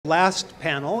Last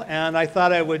panel, and I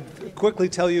thought I would quickly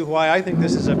tell you why I think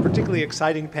this is a particularly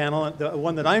exciting panel, the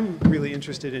one that I'm really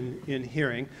interested in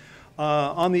hearing,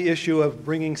 on the issue of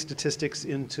bringing statistics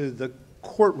into the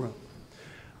courtroom.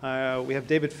 We have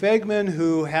David Faigman,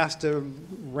 who has to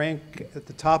rank at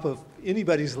the top of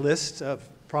anybody's list of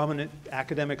prominent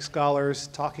academic scholars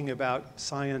talking about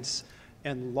science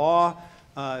and law.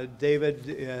 David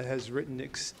has written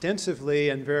extensively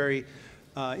and very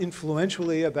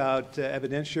influentially about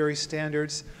evidentiary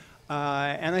standards.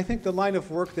 And I think the line of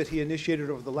work that he initiated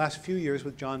over the last few years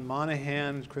with John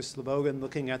Monahan, Chris Lebogan,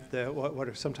 looking at what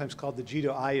are sometimes called the G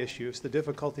to I issues, the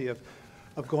difficulty of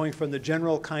going from the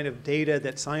general kind of data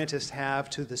that scientists have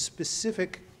to the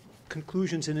specific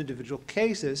conclusions in individual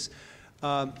cases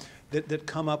that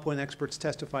come up when experts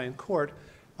testify in court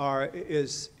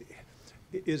is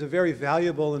a very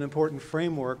valuable and important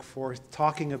framework for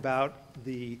talking about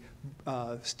the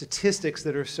statistics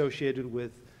that are associated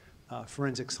with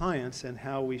forensic science and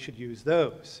how we should use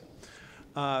those.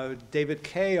 David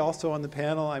Kaye, also on the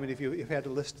panel. I mean, if you had to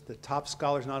list the top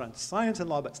scholars, not on science and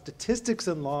law, but statistics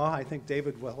and law, I think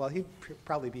David, well, he'd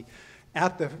probably be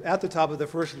at the top of the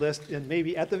first list and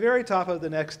maybe at the very top of the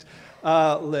next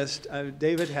list.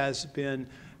 David has been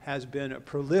a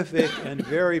prolific and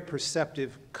very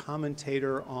perceptive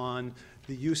commentator on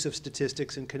the use of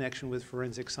statistics in connection with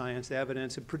forensic science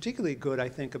evidence, and particularly good, I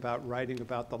think, about writing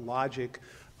about the logic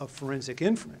of forensic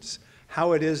inference,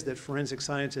 how it is that forensic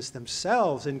scientists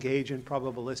themselves engage in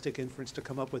probabilistic inference to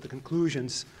come up with the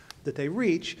conclusions that they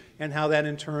reach, and how that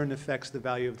in turn affects the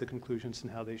value of the conclusions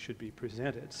and how they should be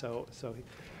presented. So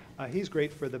he's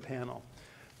great for the panel.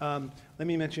 Let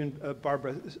me mention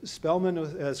Barbara Spellman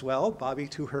as well, Bobby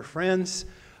to her friends.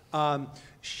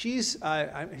 She's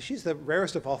the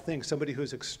rarest of all things, somebody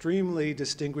who's extremely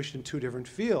distinguished in two different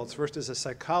fields, first as a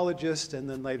psychologist and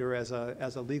then later as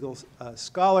a legal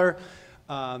scholar,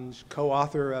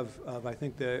 co-author of I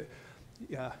think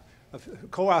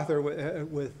co-author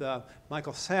with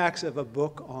Michael Sachs of a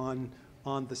book on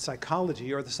the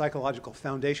psychology or the psychological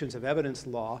foundations of evidence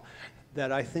law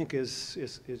that I think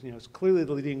is clearly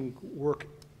the leading work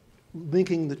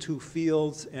linking the two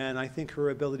fields, and I think her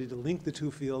ability to link the two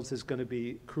fields is going to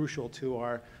be crucial to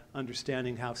our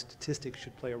understanding how statistics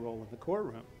should play a role in the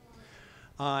courtroom.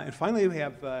 And finally, we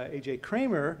have A.J.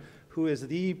 Kramer, who is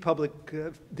the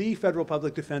federal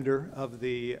public defender of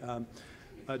the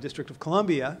District of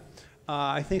Columbia.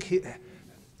 I think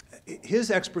his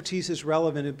expertise is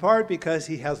relevant in part because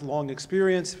he has long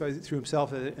experience through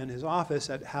himself and his office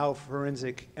at how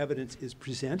forensic evidence is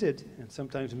presented and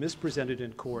sometimes mispresented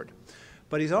in court.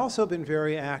 But he's also been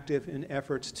very active in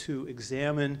efforts to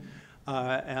examine,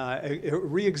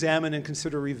 re-examine and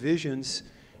consider revisions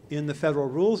in the federal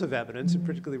rules of evidence, and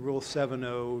particularly Rule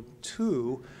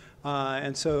 702,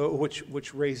 and so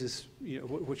which raises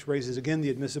again the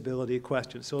admissibility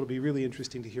question. So it'll be really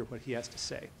interesting to hear what he has to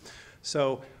say.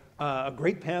 So. A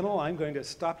great panel. I'm going to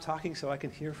stop talking so I can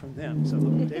hear from them. So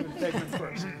David Faigman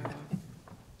first.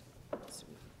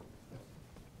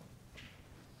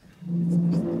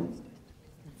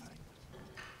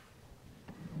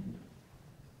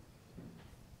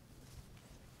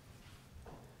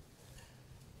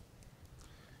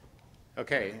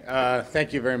 Okay,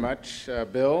 thank you very much,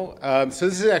 Bill. So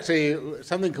this is actually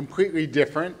something completely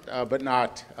different, but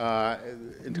not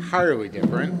entirely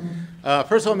different.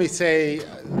 First, let me say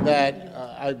that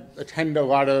I attend a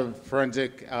lot of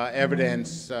forensic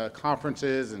evidence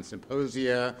conferences and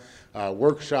symposia,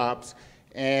 workshops,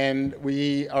 and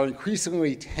we are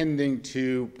increasingly tending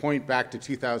to point back to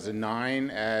 2009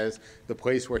 as the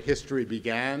place where history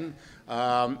began.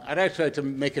 I'd actually like to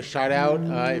make a shout out.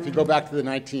 If you go back to the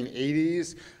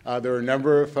 1980s, there were a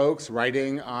number of folks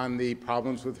writing on the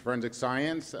problems with forensic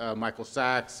science. Michael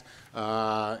Sachs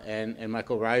and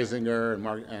Michael Reisinger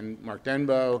and Mark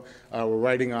Denbo were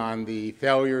writing on the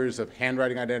failures of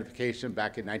handwriting identification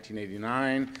back in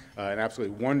 1989, an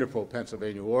absolutely wonderful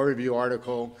Pennsylvania Law Review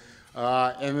article.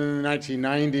 And in the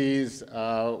 1990s,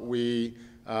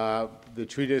 the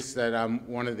treatise that I'm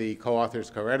one of the co-authors,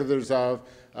 co-editors of,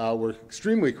 were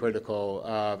extremely critical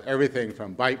of everything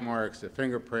from bite marks to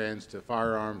fingerprints to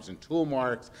firearms and tool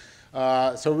marks.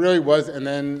 So it really was, and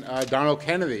then Donald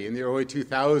Kennedy in the early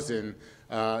 2000s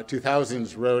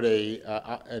wrote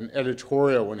an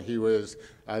editorial when he was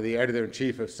the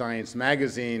editor-in-chief of Science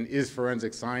magazine, Is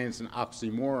Forensic Science an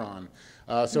Oxymoron?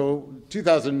 So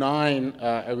 2009,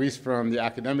 at least from the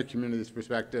academic community's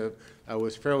perspective,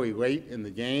 was fairly late in the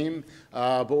game.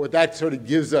 But what that sort of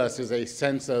gives us is a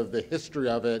sense of the history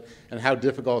of it and how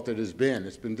difficult it has been.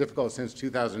 It's been difficult since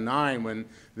 2009 when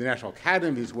the National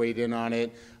Academies weighed in on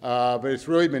it, but it's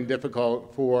really been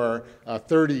difficult for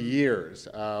 30 years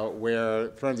where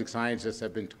forensic scientists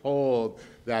have been told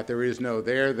that there is no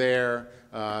there,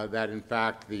 that in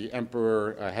fact the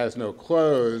emperor has no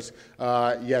clothes,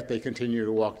 yet they continue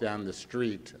to walk down the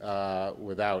street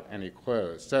without any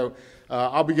clothes. So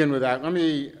I'll begin with that. Let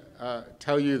me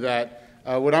tell you that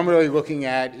what I'm really looking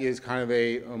at is kind of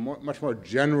a much more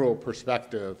general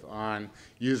perspective on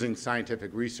using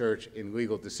scientific research in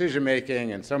legal decision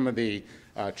making and some of the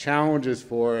challenges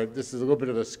for it. This is a little bit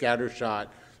of a scattershot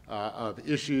of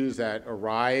issues that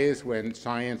arise when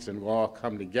science and law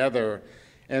come together.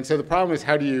 And so the problem is,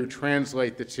 how do you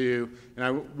translate the two? And I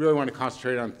really want to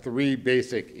concentrate on three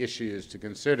basic issues to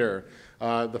consider.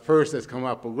 The first that's come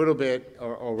up a little bit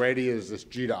already is this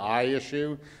G to I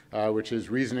issue, which is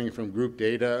reasoning from group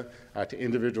data to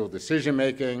individual decision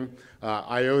making.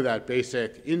 I owe that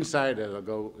basic insight, as I'll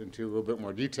go into a little bit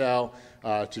more detail,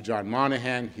 to John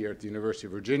Monahan here at the University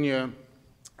of Virginia.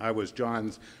 I was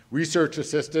John's research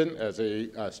assistant as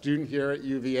a student here at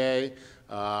UVA.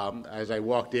 As I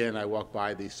walked in, I walked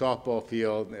by the softball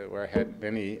field where I had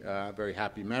many very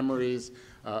happy memories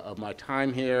of my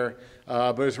time here.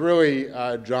 But it's really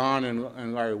John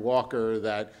and Larry Walker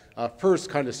that first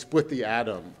kind of split the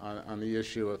atom on the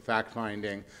issue of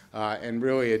fact-finding and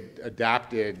really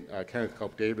adapted Kenneth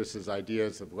Culp Davis's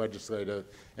ideas of legislative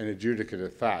and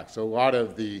adjudicative facts. So a lot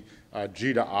of the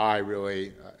G to I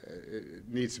really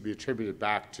needs to be attributed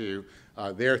back to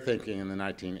their thinking in the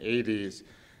 1980s.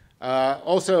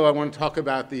 Also, I want to talk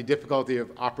about the difficulty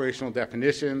of operational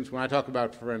definitions. When I talk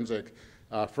about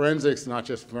forensics, not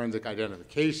just forensic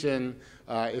identification,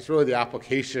 it's really the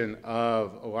application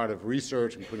of a lot of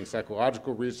research, including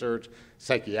psychological research,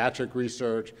 psychiatric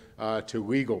research, to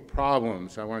legal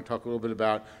problems. So I want to talk a little bit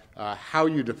about how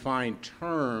you define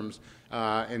terms,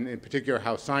 and in particular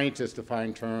how scientists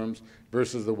define terms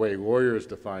versus the way lawyers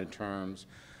define terms.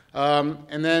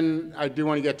 And then I do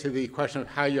want to get to the question of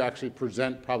how you actually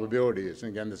present probabilities.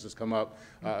 And again, this has come up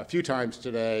a few times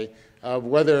today, of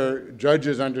whether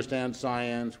judges understand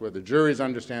science, whether juries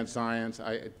understand science.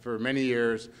 For many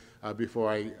years before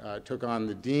I took on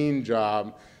the dean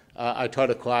job, I taught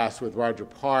a class with Roger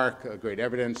Park, a great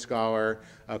evidence scholar,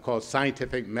 called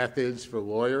Scientific Methods for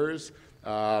Lawyers.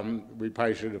 We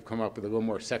probably should have come up with a little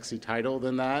more sexy title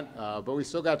than that, but we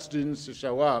still got students to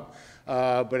show up.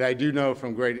 But I do know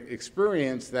from great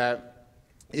experience that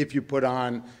if you put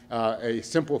on a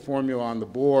simple formula on the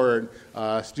board,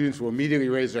 students will immediately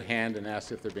raise their hand and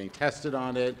ask if they're being tested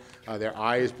on it. Their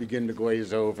eyes begin to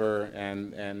glaze over,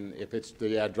 and if it's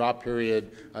the drop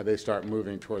period, they start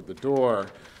moving toward the door.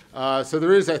 So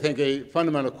there is, I think, a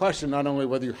fundamental question, not only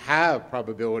whether you have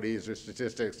probabilities or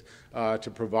statistics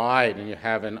to provide and you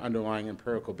have an underlying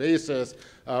empirical basis,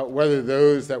 whether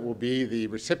those that will be the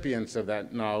recipients of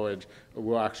that knowledge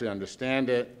will actually understand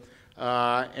it.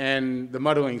 And the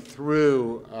muddling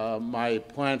through, my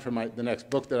plan for the next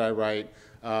book that I write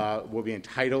will be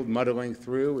entitled Muddling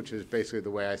Through, which is basically the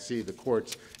way I see the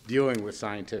courts dealing with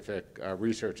scientific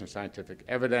research and scientific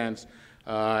evidence.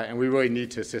 And we really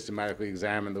need to systematically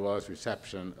examine the law's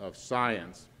reception of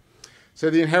science. So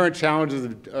the inherent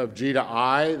challenges of G to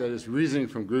I, that is reasoning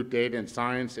from group data and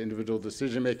science, individual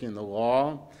decision-making in the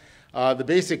law. The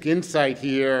basic insight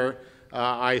here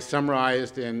I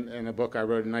summarized in a book I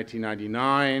wrote in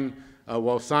 1999.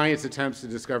 While science attempts to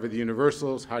discover the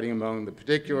universals, hiding among the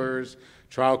particulars,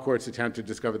 trial courts attempt to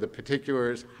discover the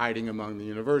particulars, hiding among the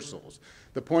universals.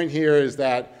 The point here is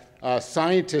that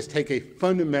scientists take a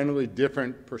fundamentally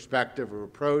different perspective or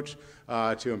approach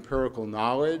to empirical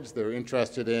knowledge. They're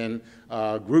interested in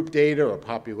group data or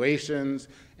populations,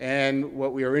 and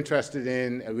what we are interested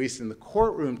in, at least in the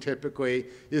courtroom typically,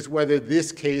 is whether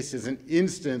this case is an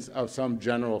instance of some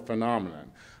general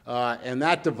phenomenon. And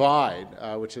that divide,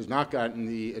 which has not gotten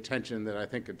the attention that I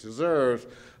think it deserves,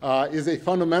 is a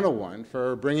fundamental one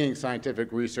for bringing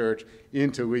scientific research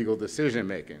into legal decision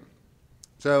making.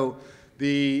 So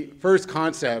the first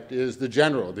concept is the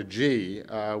general, the G,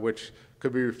 which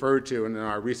could be referred to in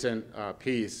our recent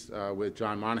piece with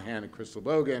John Monahan and Crystal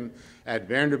Logan at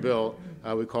Vanderbilt.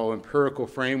 We call empirical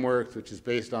frameworks, which is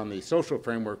based on the social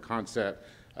framework concept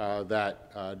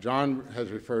that John has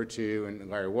referred to and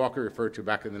Larry Walker referred to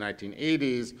back in the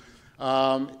 1980s.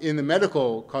 In the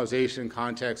medical causation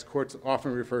context, courts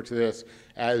often refer to this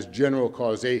as general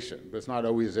causation, but it's not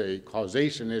always a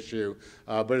causation issue,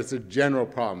 but it's a general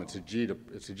problem.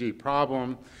 It's a G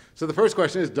problem. So the first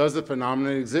question is, does the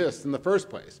phenomenon exist in the first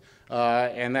place?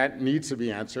 And that needs to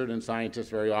be answered, and scientists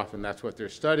very often, that's what they're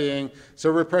studying. So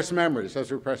repressed memories,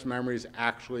 does repressed memories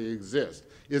actually exist?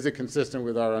 Is it consistent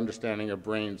with our understanding of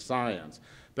brain science?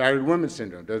 Battered women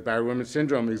syndrome, does battered women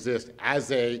syndrome exist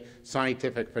as a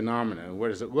scientific phenomenon? What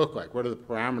does it look like? What are the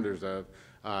parameters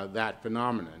of that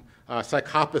phenomenon?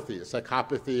 Psychopathy, is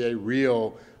psychopathy a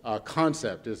real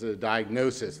concept? Is it a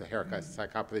diagnosis, the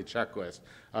psychopathy checklist?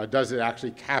 Does it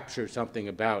actually capture something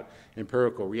about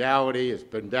empirical reality? Is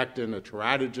Bendectin a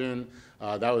teratogen?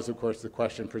 That was, of course, the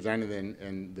question presented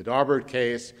in the Daubert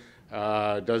case.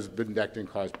 Does Bendectin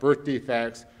cause birth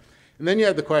defects? And then you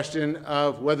have the question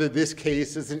of whether this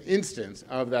case is an instance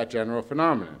of that general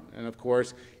phenomenon. And of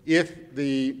course, if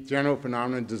the general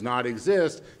phenomenon does not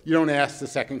exist, you don't ask the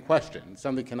second question.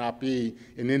 Something cannot be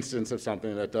an instance of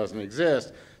something that doesn't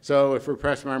exist. So if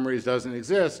repressed memories doesn't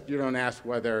exist, you don't ask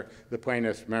whether the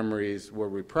plaintiff's memories were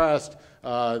repressed.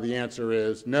 The answer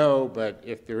is no, but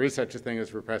if there is such a thing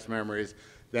as repressed memories,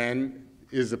 then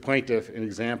is the plaintiff an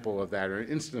example of that or an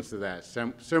instance of that?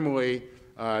 Similarly,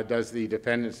 does the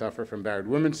defendant suffer from battered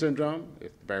women syndrome?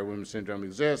 If the battered women syndrome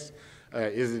exists,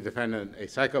 is the defendant a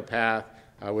psychopath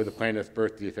with the plaintiff's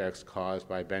birth defects caused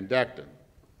by Bendectin?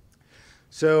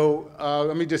 So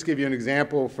let me just give you an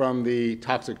example from the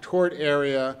toxic tort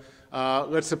area.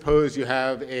 Let's suppose you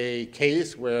have a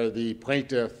case where the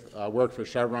plaintiff worked for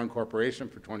Chevron Corporation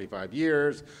for 25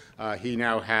 years. He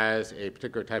now has a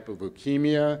particular type of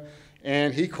leukemia,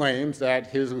 and he claims that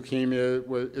his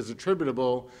leukemia is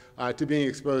attributable to being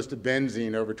exposed to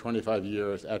benzene over 25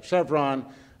 years at Chevron.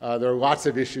 There are lots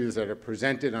of issues that are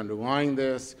presented underlying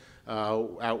this.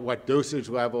 At what dosage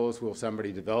levels will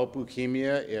somebody develop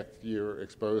leukemia if you're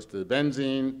exposed to the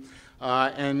benzene?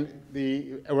 And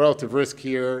the relative risk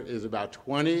here is about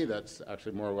 20. That's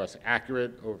actually more or less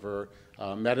accurate over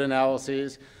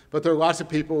meta-analyses. But there are lots of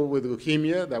people with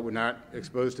leukemia that were not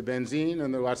exposed to benzene,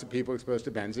 and there are lots of people exposed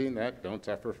to benzene that don't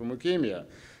suffer from leukemia.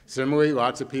 Similarly,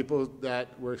 lots of people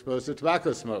that were exposed to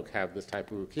tobacco smoke have this type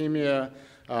of leukemia.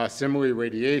 Similarly,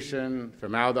 radiation,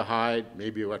 formaldehyde,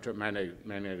 maybe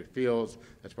electromagnetic fields.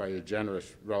 That's probably a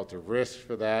generous relative risk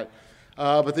for that.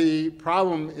 But the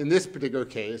problem in this particular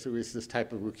case, at least this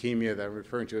type of leukemia that I'm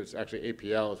referring to, it's actually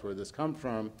APL is where this comes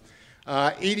from.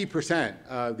 80%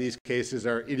 of these cases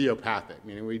are idiopathic,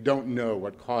 meaning we don't know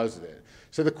what caused it.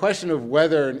 So the question of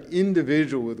whether an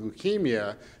individual with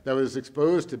leukemia that was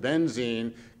exposed to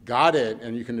benzene got it,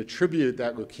 and you can attribute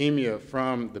that leukemia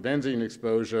from the benzene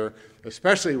exposure,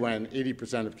 especially when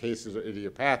 80% of cases are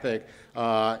idiopathic,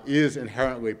 is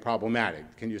inherently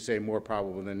problematic. Can you say more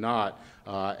probable than not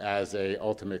as an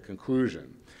ultimate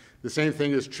conclusion? The same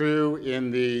thing is true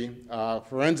in the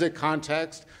forensic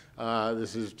context.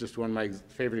 This is just one of my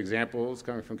favorite examples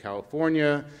coming from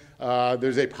California.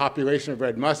 There's a population of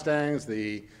red Mustangs.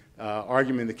 The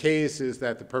argument in the case is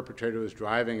that the perpetrator was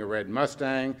driving a red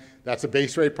Mustang. That's a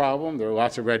base rate problem. There are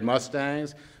lots of red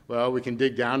Mustangs. Well, we can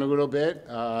dig down a little bit.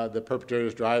 The perpetrator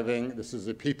is driving. This is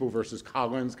a People versus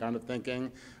Collins kind of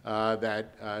thinking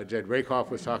that Jed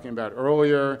Rakoff was talking about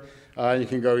earlier. You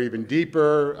can go even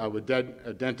deeper with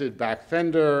a dented back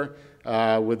fender,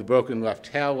 with a broken left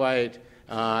tail light,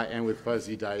 and with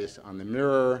fuzzy dice on the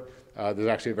mirror. There's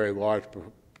actually a very large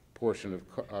portion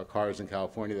of cars in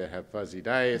California that have fuzzy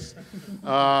dice.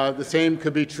 The same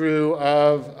could be true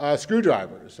of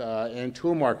screwdrivers and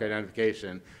tool mark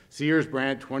identification. Sears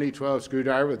brand 2012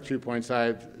 screwdriver with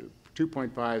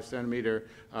 2.5 centimeter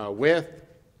width,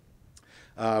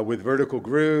 with vertical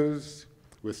grooves,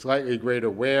 with slightly greater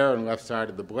wear on the left side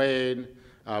of the blade,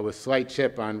 with slight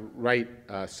chip on right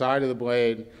side of the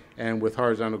blade, and with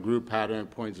horizontal groove pattern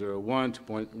 0.01 to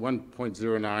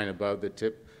 1.09 above the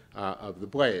tip of the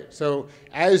blade. So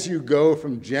as you go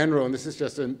from general, and this is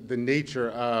just the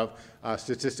nature of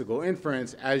statistical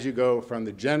inference, as you go from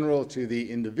the general to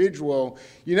the individual,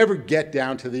 you never get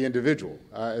down to the individual.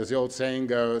 As the old saying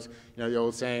goes, the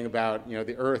old saying about,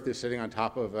 the earth is sitting on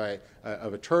top of a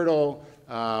turtle.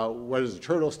 What is the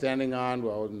turtle standing on?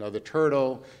 Well, another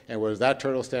turtle. And what is that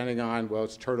turtle standing on? Well,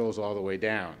 it's turtles all the way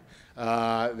down.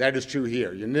 That is true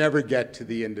here. You never get to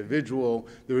the individual.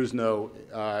 There is no,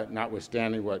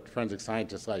 notwithstanding what forensic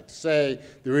scientists like to say,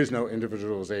 there is no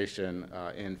individualization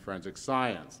in forensic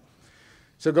science.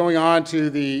 So going on to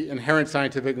the inherent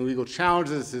scientific and legal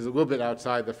challenges, this is a little bit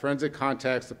outside the forensic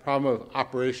context, the problem of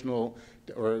operational,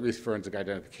 or at least forensic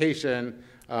identification,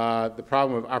 the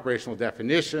problem of operational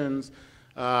definitions.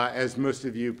 As most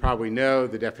of you probably know,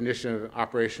 the definition of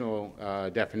operational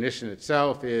definition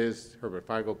itself is, Herbert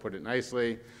Feigl put it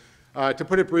nicely, to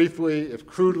put it briefly, if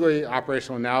crudely,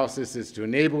 operational analysis is to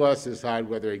enable us to decide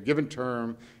whether a given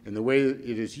term and the way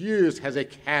it is used has a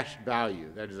cache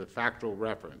value, that is a factual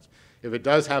reference. If it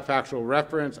does have factual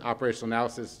reference, operational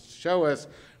analysis show us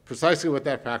precisely what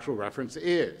that factual reference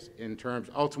is in terms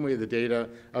ultimately of the data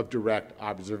of direct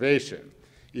observation.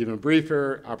 Even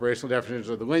briefer, operational definitions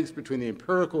are the links between the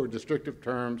empirical or descriptive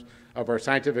terms of our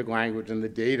scientific language and the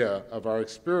data of our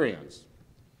experience.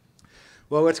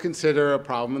 Well, let's consider a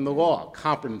problem in the law,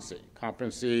 competency.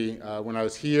 Competency, when I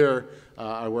was here,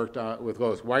 I worked with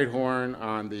Lois Whitehorn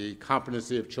on the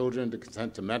competency of children to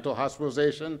consent to mental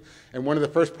hospitalization. And one of the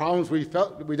first problems we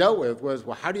dealt with was,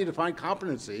 well, how do you define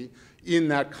competency in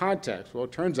that context? Well,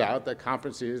 it turns out that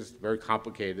competency is very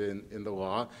complicated in the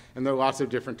law, and there are lots of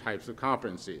different types of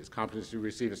competencies. Competency to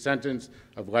receive a sentence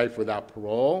of life without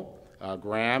parole,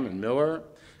 Graham and Miller.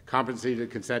 Competency to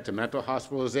consent to mental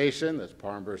hospitalization, that's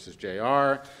Parham versus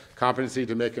JR. Competency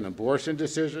to make an abortion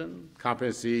decision.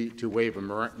 Competency to waive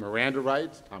Miranda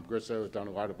rights. Tom Grisso has done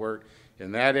a lot of work in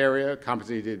that area.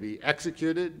 Competency to be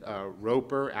executed,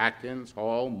 Roper, Atkins,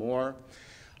 Hall, Moore.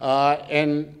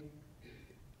 And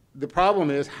the problem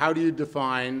is, how do you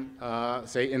define,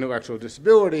 say, intellectual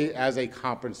disability as a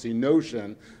competency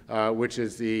notion, which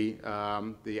is the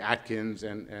Atkins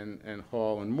and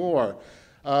Hall and Moore.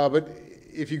 But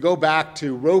if you go back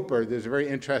to Roper, there's a very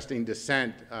interesting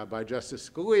dissent by Justice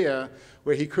Scalia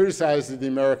where he criticizes the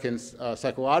American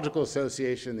Psychological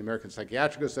Association, the American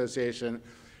Psychiatric Association,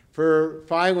 for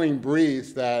filing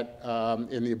briefs that,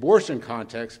 in the abortion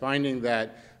context, finding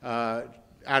that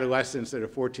adolescents that are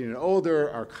 14 and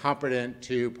older are competent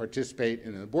to participate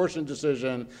in an abortion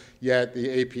decision, yet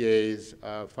the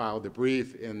APAs filed a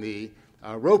brief in the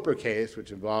Roper case,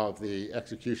 which involved the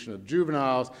execution of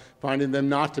juveniles, finding them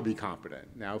not to be competent.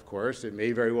 Now, of course, it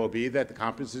may very well be that the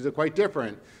competencies are quite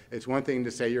different. It's one thing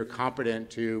to say you're competent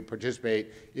to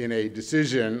participate in a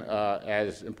decision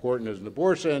as important as an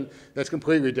abortion. That's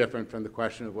completely different from the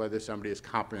question of whether somebody is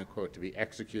competent, quote, to be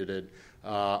executed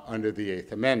under the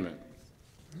Eighth Amendment.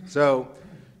 So,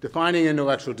 defining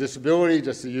intellectual disability,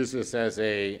 just to use this as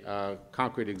a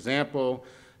concrete example,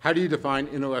 how do you define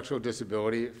intellectual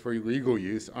disability for legal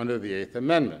use under the Eighth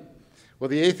Amendment? Well,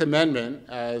 the Eighth Amendment,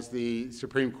 as the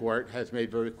Supreme Court has made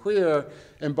very clear,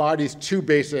 embodies two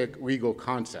basic legal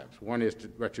concepts. One is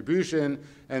retribution,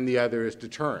 and the other is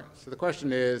deterrence. So the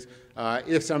question is,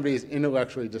 if somebody is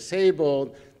intellectually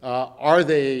disabled, are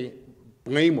they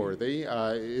blameworthy?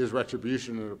 Is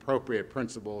retribution an appropriate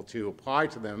principle to apply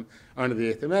to them under the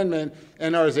Eighth Amendment?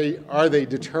 And are they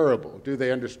deterrable? Do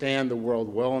they understand the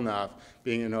world well enough,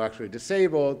 being intellectually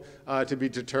disabled, to be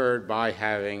deterred by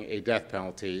having a death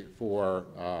penalty for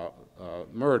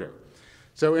murder?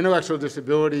 So intellectual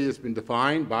disability has been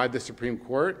defined by the Supreme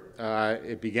Court.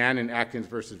 It began in Atkins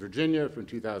versus Virginia from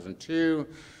 2002.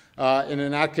 And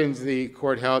in Atkins, the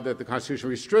court held that the Constitution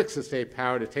restricts the state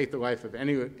power to take the life of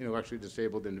any intellectually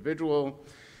disabled individual,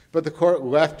 but the court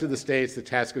left to the states the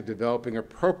task of developing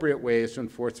appropriate ways to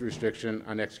enforce the restriction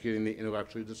on executing the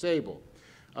intellectually disabled.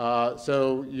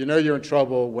 So you know you're in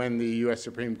trouble when the U.S.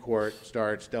 Supreme Court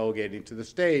starts delegating to the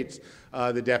states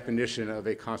the definition of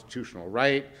a constitutional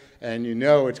right, and you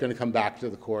know it's going to come back to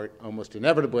the court almost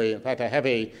inevitably. In fact, I have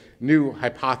a new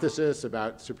hypothesis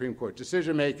about Supreme Court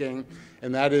decision-making,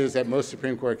 and that is that most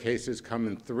Supreme Court cases come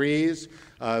in threes.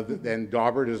 Then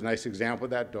Daubert is a nice example of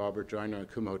that. Daubert, Joyner, and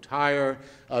Kumho-Tyre.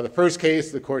 The first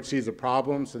case, the court sees a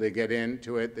problem, so they get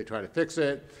into it, they try to fix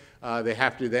it. They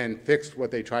have to then fix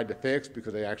what they tried to fix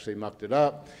because they actually mucked it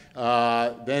up.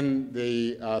 Then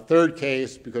the third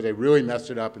case, because they really messed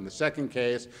it up in the second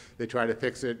case, they try to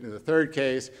fix it in the third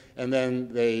case, and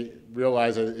then they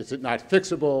realize that it's not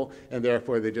fixable, and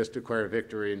therefore they just declare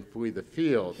victory and flee the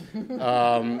field.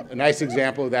 A nice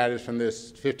example of that is from the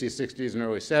 50s, 60s, and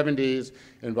early 70s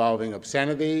involving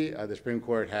obscenity. The Supreme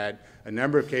Court had a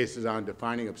number of cases on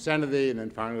defining obscenity, and then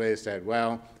finally they said,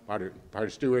 well, Potter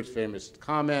Stewart's famous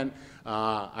comment,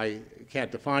 I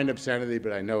can't define obscenity,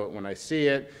 but I know it when I see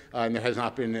it, and there has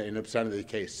not been an obscenity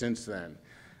case since then.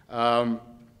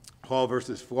 Hall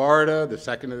versus Florida, the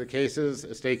second of the cases,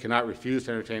 a state cannot refuse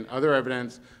to entertain other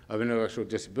evidence of intellectual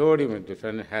disability when a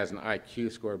defendant has an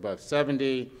IQ score above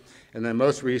 70. And then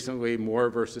most recently, Moore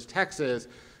versus Texas.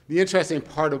 The interesting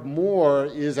part of Moore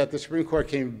is that the Supreme Court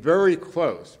came very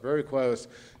close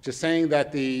to saying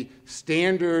that the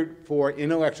standard for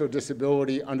intellectual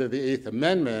disability under the Eighth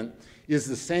Amendment is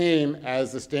the same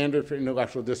as the standard for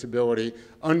intellectual disability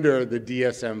under the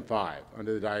DSM-5,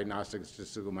 under the Diagnostic and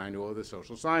Statistical Manual of the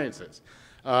Social Sciences.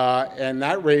 And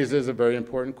that raises a very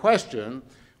important question,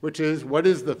 which is, what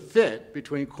is the fit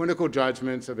between clinical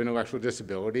judgments of intellectual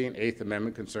disability and Eighth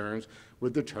Amendment concerns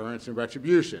with deterrence and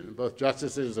retribution? Both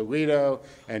Justices Alito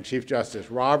and Chief Justice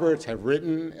Roberts have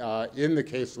written in the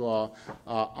case law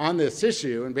on this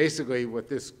issue, and basically what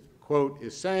this quote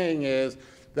is saying is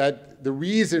that the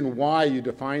reason why you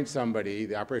define somebody,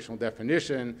 the operational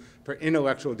definition for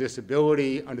intellectual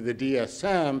disability under the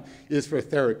DSM, is for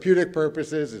therapeutic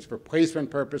purposes, it's for placement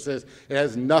purposes. It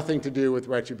has nothing to do with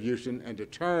retribution and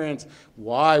deterrence.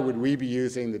 Why would we be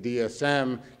using the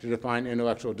DSM to define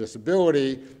intellectual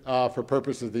disability for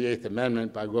purposes of the Eighth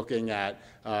Amendment by looking at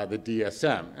the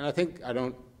DSM? And I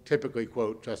don't typically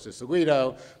quote Justice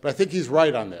Alito, but I think he's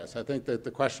right on this. I think that the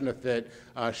question of fit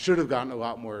should have gotten a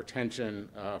lot more attention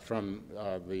from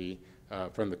the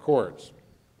courts.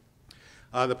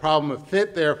 The problem of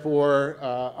fit, therefore,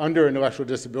 under intellectual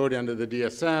disability under the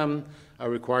DSM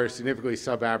requires significantly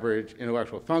sub-average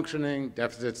intellectual functioning,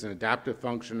 deficits in adaptive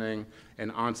functioning,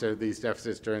 and onset of these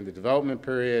deficits during the development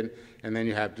period, and then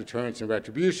you have deterrence and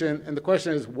retribution. And the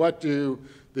question is, what do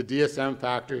the DSM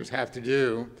factors have to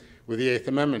do with the Eighth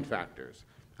Amendment factors?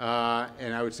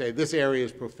 And I would say this area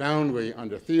is profoundly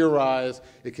under-theorized.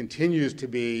 It continues to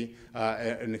be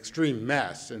an extreme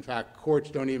mess. In fact,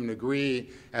 courts don't even agree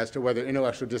as to whether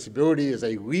intellectual disability is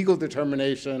a legal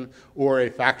determination or a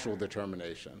factual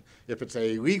determination. If it's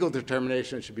a legal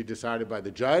determination, it should be decided by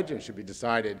the judge, and it should be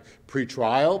decided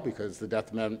pre-trial because the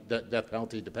death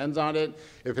penalty depends on it.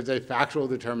 If it's a factual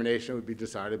determination, it would be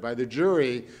decided by the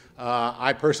jury.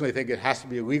 I personally think it has to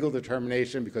be a legal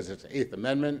determination because it's an Eighth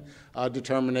Amendment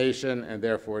determination, and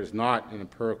therefore is not an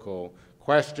empirical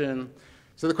question.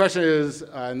 So the question is,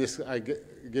 and this I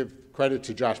give credit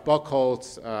to Josh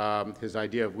Buchholz, his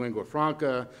idea of lingua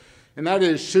franca, and that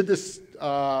is, should this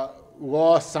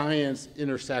law-science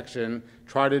intersection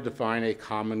try to define a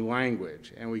common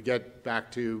language? And we get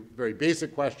back to very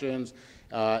basic questions,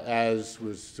 as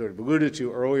was sort of alluded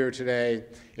to earlier today.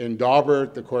 In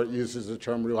Daubert, the court uses the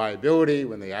term reliability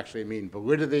when they actually mean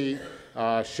validity.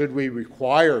 Should we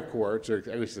require courts, or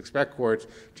at least expect courts,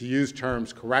 to use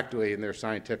terms correctly in their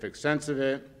scientific sense of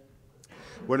it?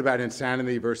 What about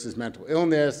insanity versus mental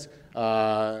illness?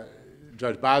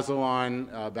 Judge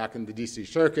Bazelon, back in the DC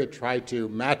Circuit, tried to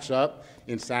match up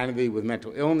insanity with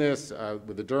mental illness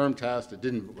with the Durham test. It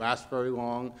didn't last very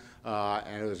long,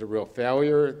 and it was a real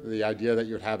failure. The idea that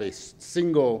you'd have a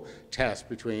single test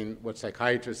between what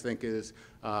psychiatrists think is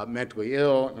mentally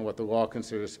ill and what the law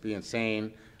considers to be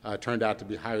insane turned out to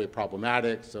be highly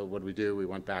problematic. So what do? We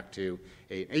went back to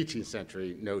an 18th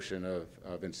century notion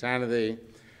of insanity.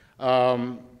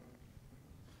 And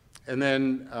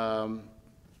then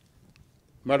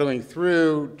muddling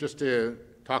through, just to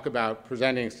talk about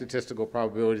presenting statistical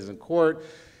probabilities in court.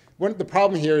 The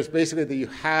problem here is basically that you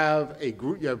have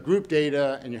group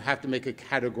data and you have to make a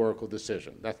categorical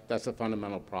decision. That's a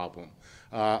fundamental problem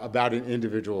about an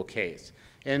individual case.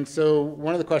 And so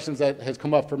one of the questions that has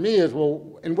come up for me is,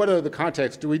 well, in what other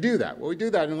contexts do we do that? Well, we do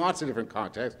that in lots of different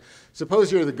contexts.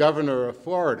 Suppose you're the governor of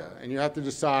Florida and you have to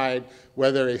decide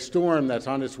whether a storm that's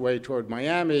on its way toward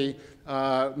Miami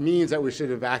means that we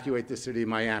should evacuate the city of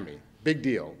Miami. Big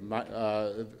deal,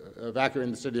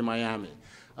 evacuating the city of Miami.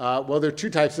 Well, there are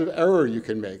two types of error you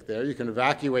can make there. You can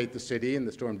evacuate the city and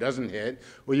the storm doesn't hit,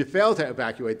 or you fail to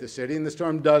evacuate the city and the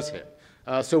storm does hit.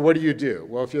 So what do?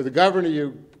 Well, if you're the governor,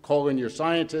 you call in your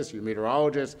scientists, your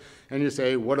meteorologists, and you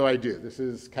say, what do I do? This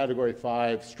is Category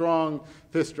 5 strong,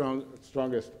 fifth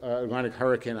strongest Atlantic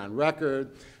hurricane on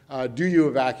record. Do you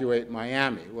evacuate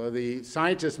Miami? Well, the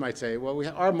scientists might say, well,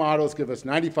 our models give us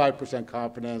 95%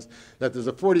 confidence that there's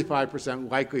a 45%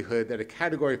 likelihood that a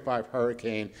Category 5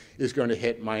 hurricane is going to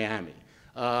hit Miami.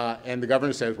 And the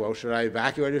governor says, well, should I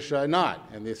evacuate or should I not?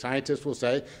 And the scientists will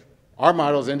say, our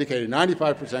models indicated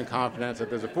 95% confidence that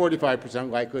there's a 45%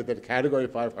 likelihood that a Category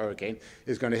 5 hurricane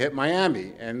is going to hit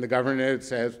Miami. And the governor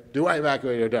says, do I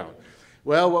evacuate or don't?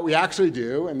 Well, what we actually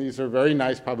do, and these are very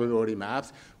nice probability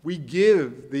maps, we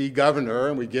give the governor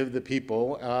and we give the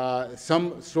people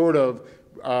some sort of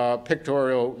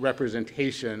pictorial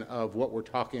representation of what we're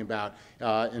talking about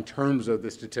in terms of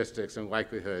the statistics and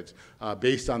likelihoods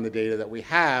based on the data that we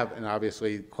have, and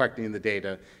obviously collecting the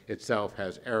data itself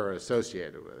has error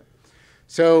associated with it.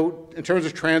 So in terms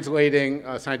of translating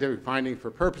scientific finding for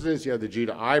purposes, you have the G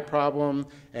to I problem,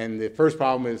 and the first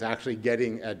problem is actually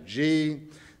getting at G.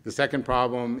 The second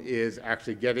problem is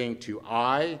actually getting to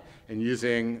I and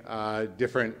using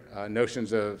different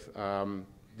notions of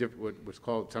what's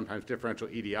called sometimes differential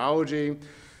etiology.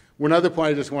 One other point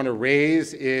I just want to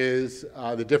raise is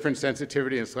the different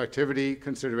sensitivity and selectivity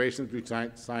considerations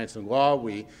between science and law.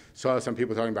 We saw some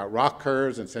people talking about ROC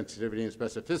curves and sensitivity and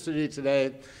specificity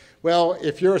today. Well,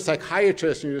 if you're a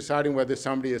psychiatrist and you're deciding whether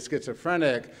somebody is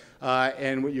schizophrenic,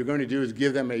 and what you're going to do is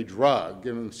give them a drug,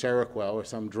 give them Seroquel or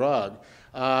some drug,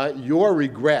 your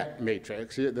regret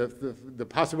matrix, the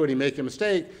possibility of making a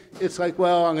mistake, it's like,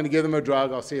 well, I'm going to give them a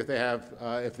drug. I'll see if they have,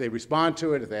 if they respond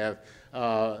to it, if they have,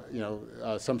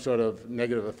 some sort of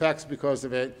negative effects because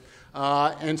of it.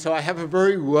 And so I have a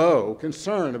very low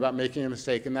concern about making a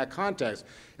mistake in that context.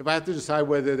 If I have to decide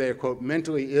whether they are, quote,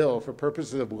 mentally ill for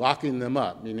purposes of locking them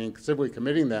up, meaning civilly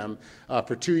committing them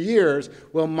for 2 years,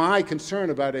 well, my concern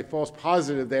about a false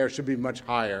positive there should be much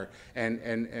higher.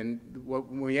 And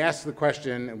when we ask the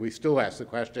question, and we still ask the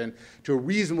question, to a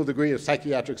reasonable degree of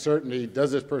psychiatric certainty,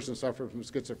 does this person suffer from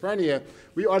schizophrenia,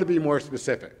 we ought to be more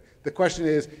specific. The question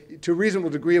is, to a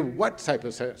reasonable degree of what type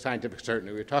of scientific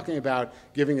certainty? We're talking about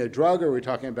giving a drug, or we're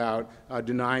talking about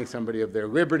denying somebody of their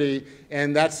liberty,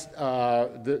 and that's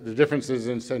the differences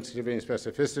in sensitivity and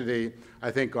specificity, I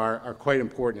think, are quite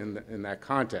important in that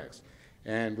context.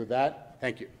 And with that,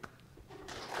 thank you.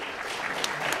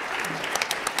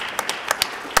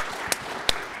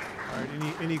 All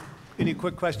right, any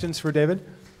quick questions for David?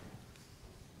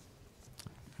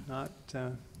 Not.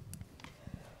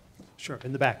 Sure,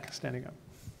 in the back, standing up.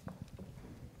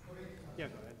 Okay. Yeah,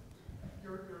 go ahead.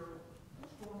 Your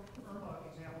Storm Irma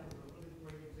example is a really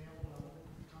great example. I want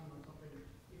to comment on something.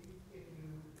 If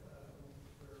you,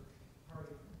 for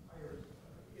party hires,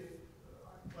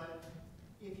 but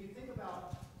if you think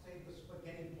about, say, the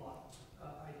spaghetti plot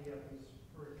idea of these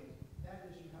hurricanes, that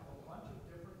is, you have a bunch of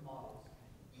different models,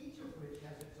 each of which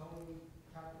has its own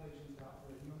calculations out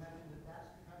there. You imagine that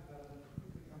that's the kind of evidence that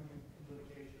could become in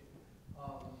litigation.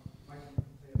 Might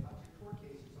say about your court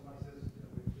cases, somebody says,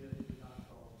 we did not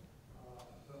cause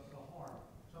the harm.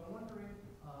 So I'm wondering,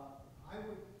 I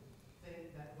would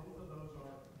think that both of those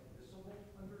are admissible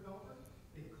under Delta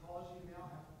because you now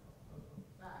have a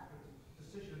fact, a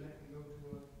decision that can go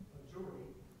to a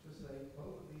jury to say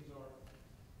both of these are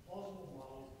plausible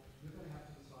models. You're going to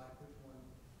have to decide which one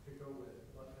to go with.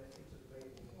 But it's a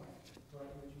debatable point.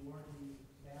 But would you argue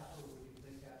that, or would you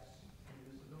think that's an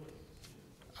admissibility?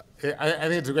 I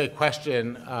think it's a great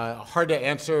question. Hard to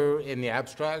answer in the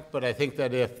abstract, but I think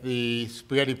that if the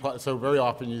spaghetti plot, so very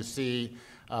often you see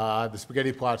the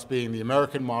spaghetti plots being the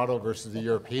American model versus the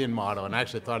European model, and I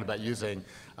actually thought about using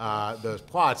those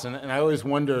plots, and I always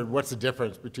wondered what's the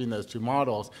difference between those two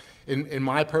models. In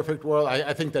my perfect world,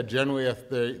 I think that generally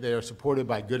if they are supported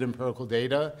by good empirical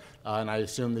data, and I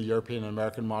assume the European and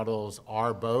American models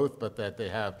are both, but that they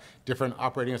have different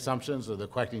operating assumptions or they're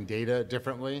collecting data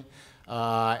differently.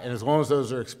 And as long as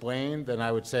those are explained, then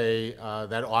I would say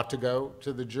that ought to go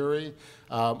to the jury.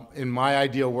 In my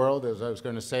ideal world, as I was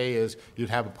going to say, is you'd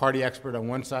have a party expert on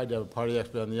one side, you'd have a party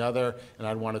expert on the other, and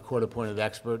I'd want a court-appointed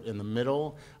expert in the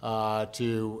middle on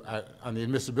the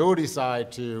admissibility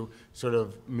side, to sort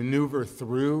of maneuver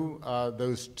through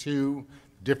those two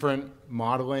different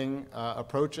modeling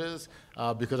approaches,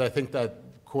 because I think that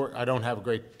I don't have a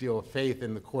great deal of faith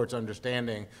in the court's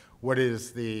understanding what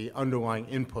is the underlying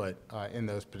input in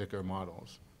those particular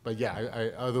models. But yeah,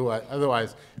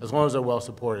 otherwise, as long as they're well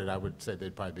supported, I would say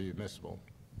they'd probably be admissible.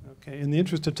 Okay, in the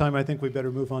interest of time, I think we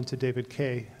better move on to David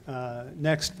Kaye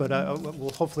next, but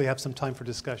we'll hopefully have some time for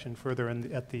discussion further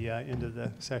at the end of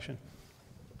the session.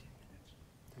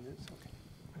 10 minutes? Okay.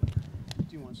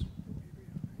 Do you want?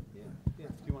 Yeah.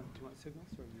 Do you want signals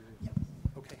or? Yeah.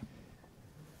 Okay.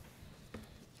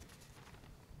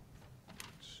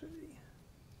 Let's see.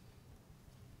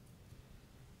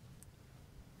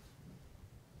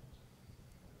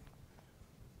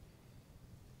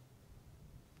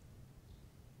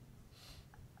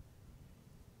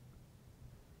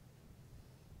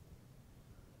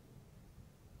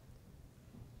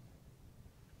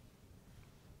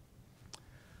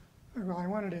 Well, I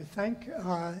wanted to thank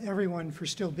everyone for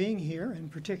still being here, and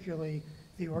particularly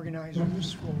the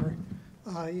organizers for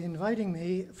inviting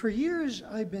me. For years,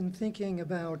 I've been thinking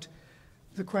about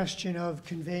the question of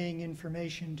conveying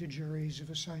information to juries of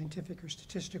a scientific or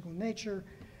statistical nature,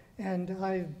 and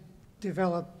I've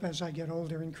developed, as I get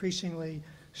older, increasingly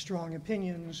strong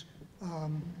opinions,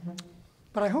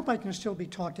 but I hope I can still be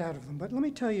talked out of them. But let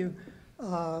me tell you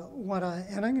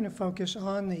and I'm going to focus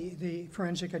on the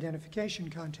forensic identification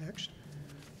context.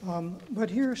 But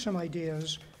here are some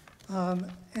ideas.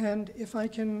 And if I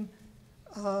can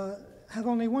have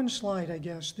only one slide, I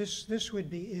guess, this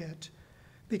would be it.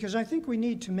 Because I think we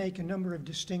need to make a number of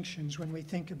distinctions when we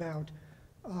think about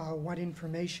what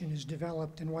information is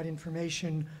developed and what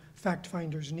information fact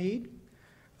finders need.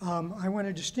 I want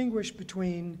to distinguish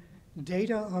between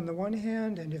data on the one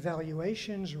hand and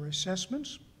evaluations or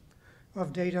assessments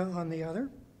of data on the other.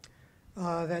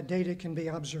 That data can be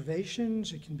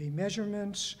observations, it can be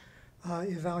measurements.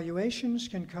 Evaluations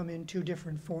can come in two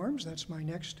different forms. That's my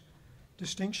next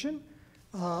distinction.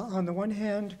 On the one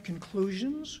hand,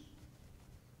 conclusions.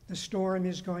 The storm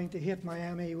is going to hit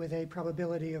Miami with a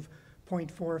probability of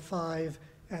 0.45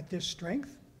 at this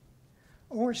strength.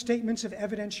 Or statements of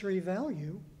evidentiary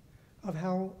value of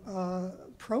how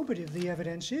probative the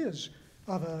evidence is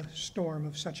of a storm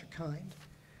of such a kind.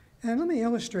 And let me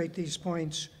illustrate these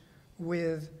points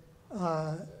with,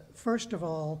 first of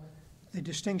all, the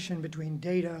distinction between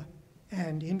data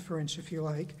and inference, if you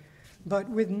like, but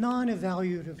with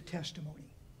non-evaluative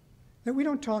testimony that we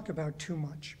don't talk about too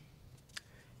much.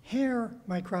 Hair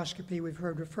microscopy we've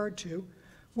heard referred to.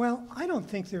 Well, I don't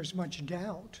think there's much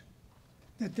doubt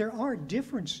that there are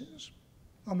differences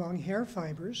among hair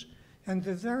fibers, and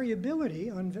the variability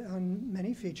on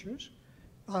many features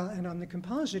and on the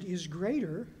composite is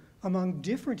greater among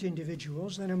different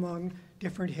individuals than among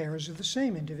different hairs of the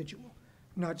same individual.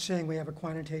 I'm not saying we have a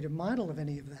quantitative model of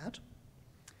any of that,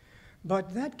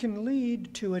 but that can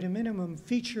lead to, at a minimum,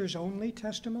 features-only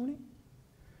testimony,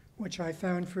 which I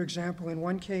found, for example, in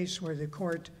one case where the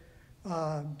court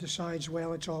decides,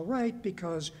 well, it's all right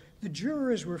because the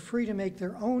jurors were free to make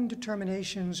their own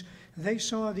determinations. They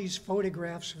saw these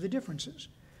photographs of the differences.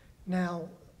 Now,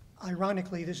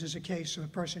 ironically, this is a case of a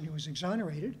person who was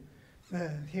exonerated. The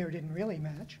hair didn't really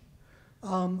match.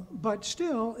 But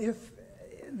still, if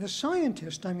the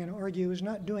scientist, I'm going to argue, is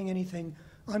not doing anything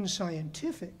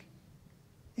unscientific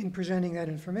in presenting that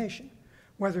information,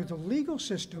 whether the legal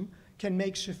system can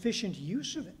make sufficient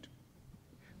use of it,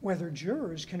 whether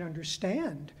jurors can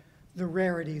understand the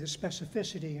rarity, the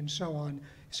specificity, and so on,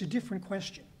 is a different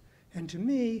question. And to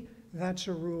me, that's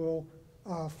a Rule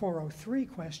 403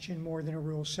 question more than a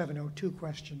Rule 702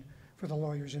 question for the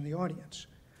lawyers in the audience.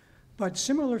 But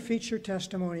similar feature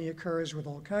testimony occurs with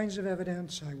all kinds of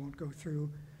evidence. I won't go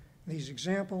through these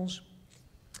examples.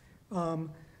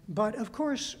 But of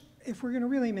course, if we're going to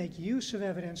really make use of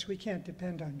evidence, we can't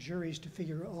depend on juries to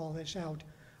figure all this out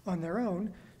on their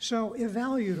own. So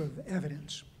evaluative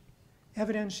evidence,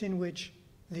 evidence in which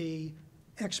the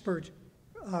expert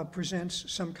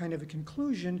presents some kind of a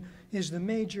conclusion, is the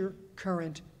major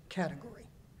current category.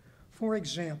 For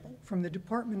example, from the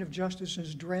Department of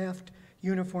Justice's draft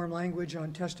uniform language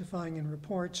on testifying in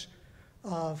reports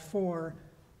for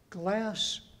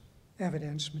glass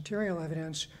evidence, material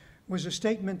evidence, was a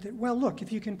statement that, well, look,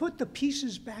 if you can put the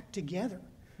pieces back together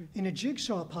in a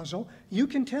jigsaw puzzle, you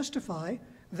can testify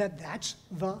that that's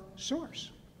the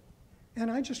source.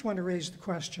 And I just want to raise the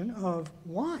question of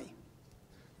why?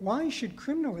 Why should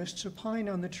criminalists opine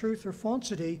on the truth or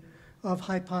falsity of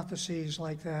hypotheses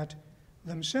like that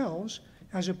themselves,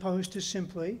 as opposed to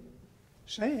simply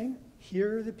saying,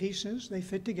 here are the pieces, they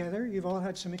fit together, you've all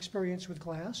had some experience with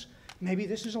glass, maybe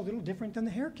this is a little different than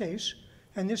the hair case,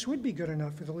 and this would be good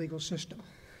enough for the legal system.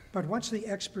 But what's the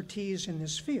expertise in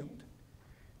this field?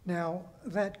 Now,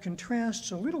 that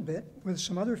contrasts a little bit with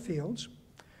some other fields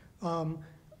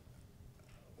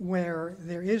where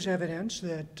there is evidence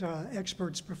that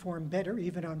experts perform better,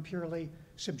 even on purely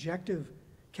subjective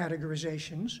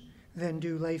categorizations, than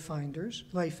do lay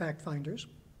fact finders.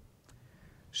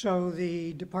 So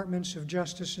the Departments of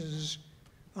Justice's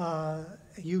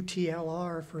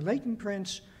UTLR for latent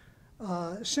prints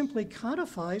simply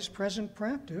codifies present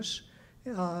practice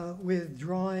with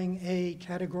drawing a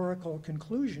categorical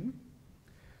conclusion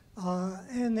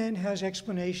and then has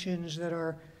explanations that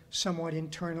are somewhat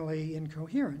internally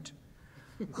incoherent.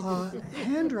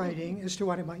 Handwriting, as to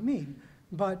what it might mean,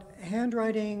 but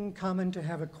handwriting common to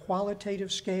have a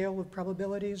qualitative scale of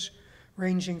probabilities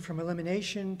ranging from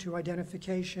elimination to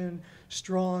identification,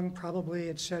 strong, probably,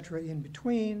 et cetera, in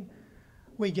between.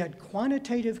 We get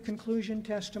quantitative conclusion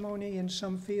testimony in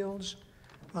some fields.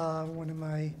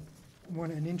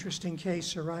 An interesting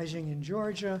case arising in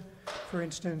Georgia, for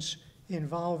instance,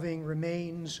 involving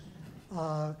remains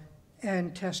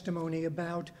and testimony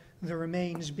about the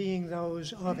remains being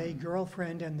those of a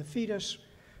girlfriend and the fetus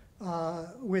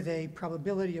with a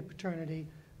probability of paternity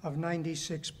of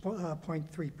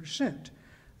 96.3%.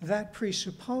 That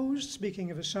presupposed,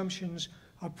 speaking of assumptions,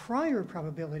 a prior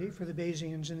probability for the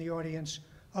Bayesians in the audience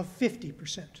of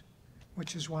 50%,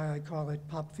 which is why I call it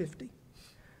Pop 50.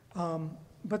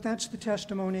 But that's the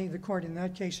testimony. The court in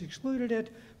that case excluded it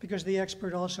because the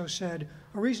expert also said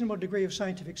a reasonable degree of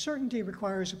scientific certainty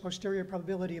requires a posterior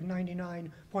probability of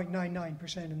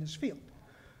 99.99% in this field.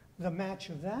 The match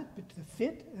of that, but the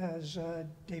fit, as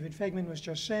David Faigman was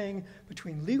just saying,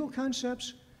 between legal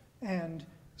concepts and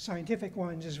scientific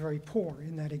ones is very poor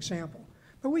in that example.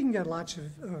 But we can get lots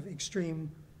of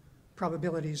extreme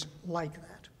probabilities like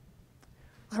that.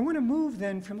 I want to move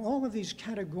then from all of these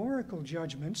categorical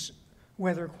judgments,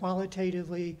 whether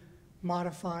qualitatively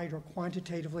modified or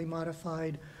quantitatively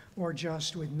modified or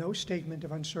just with no statement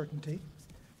of uncertainty,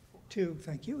 to,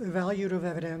 thank you, evaluative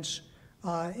evidence.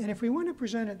 And if we want to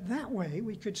present it that way,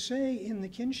 we could say in the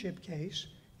kinship case,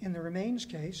 in the remains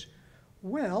case,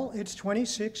 well, it's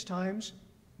 26 times,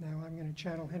 now I'm going to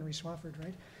channel Henry Swafford,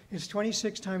 right? It's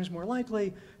 26 times more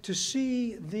likely to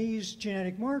see these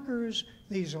genetic markers,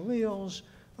 these alleles,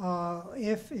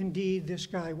 if indeed this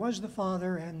guy was the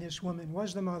father and this woman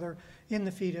was the mother in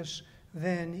the fetus,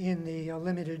 than in the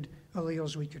limited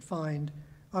alleles we could find.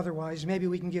 Otherwise, maybe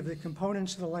we can give the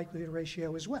components of the likelihood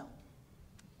ratio as well.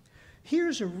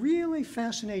 Here's a really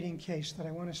fascinating case that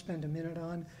I want to spend a minute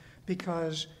on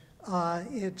because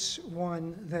it's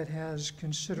one that has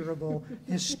considerable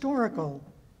historical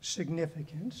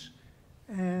significance.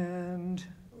 And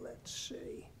let's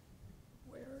see,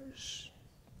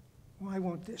 why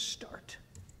won't this start?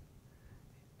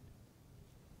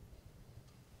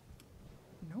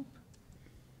 Nope.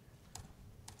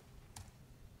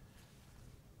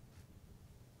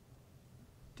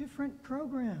 Different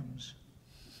programs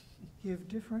give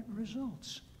different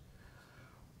results.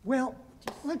 Well,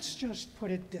 let's just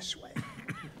put it this way.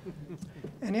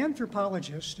 An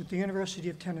anthropologist at the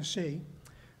University of Tennessee,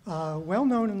 well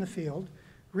known in the field,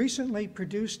 recently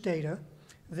produced data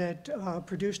that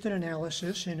produced an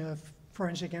analysis in a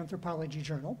forensic anthropology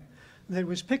journal that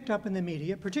was picked up in the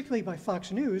media, particularly by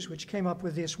Fox News, which came up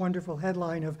with this wonderful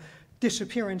headline of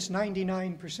disappearance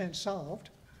 99% solved.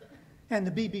 And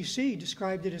the BBC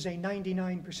described it as a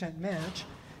 99% match.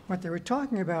 What they were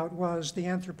talking about was the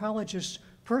anthropologist's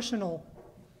personal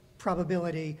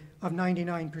probability of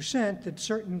 99% that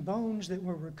certain bones that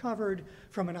were recovered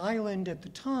from an island at the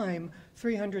time,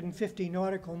 350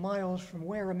 nautical miles from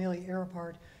where Amelia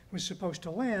Earhart was supposed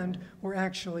to land, were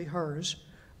actually hers.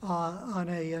 On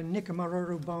a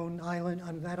Nikumaroru bone island,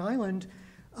 on that island,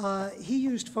 he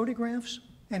used photographs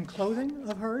and clothing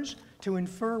of hers to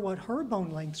infer what her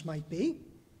bone lengths might be.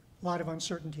 A lot of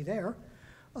uncertainty there.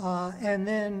 And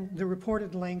then the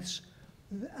reported lengths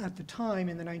at the time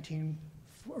in the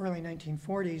early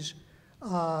 1940s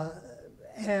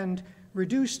and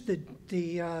reduced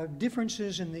the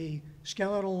differences in the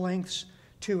skeletal lengths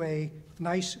to a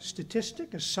nice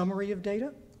statistic, a summary of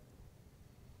data,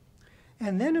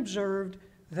 and then observed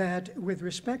that with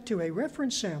respect to a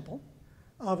reference sample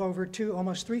of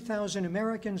almost 3,000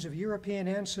 Americans of European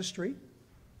ancestry,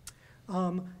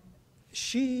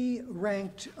 she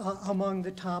ranked among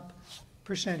the top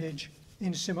percentage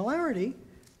in similarity.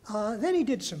 Then he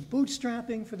did some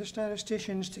bootstrapping for the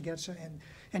statisticians to get some,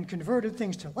 and converted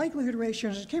things to likelihood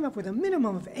ratios and came up with a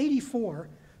minimum of 84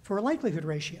 for a likelihood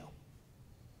ratio.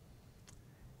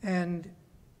 And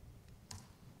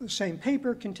the same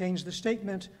paper contains the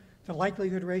statement, the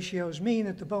likelihood ratios mean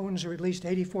that the bones are at least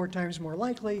 84 times more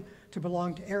likely to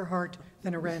belong to Earhart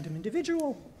than a random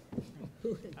individual.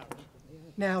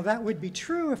 Now, that would be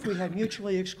true if we had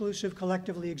mutually exclusive,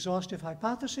 collectively exhaustive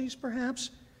hypotheses,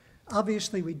 perhaps.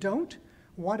 Obviously, we don't.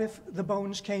 What if the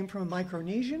bones came from a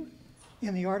Micronesian?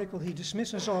 In the article, he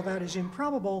dismisses all that as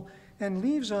improbable and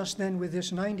leaves us then with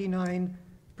this 99%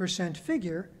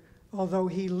 figure, although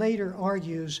he later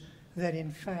argues that,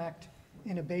 in fact,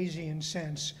 in a Bayesian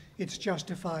sense, it's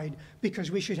justified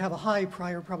because we should have a high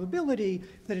prior probability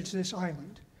that it's this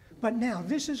island. But now,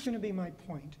 this is going to be my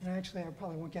point, and actually I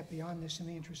probably won't get beyond this in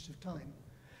the interest of time.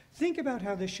 Think about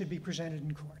how this should be presented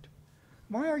in court.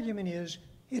 My argument is,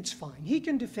 it's fine. He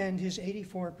can defend his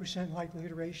 84%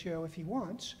 likelihood ratio if he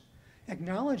wants,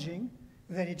 acknowledging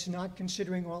that it's not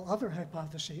considering all other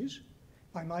hypotheses.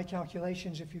 By my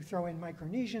calculations, if you throw in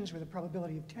Micronesians with a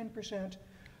probability of 10%,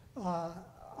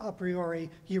 a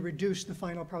priori, you reduce the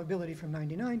final probability from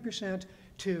 99%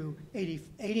 to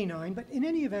 89. But in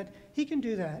any event, he can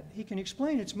do that. He can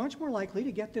explain it's much more likely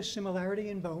to get this similarity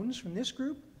in bones from this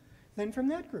group than from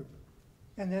that group,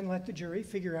 and then let the jury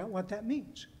figure out what that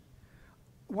means.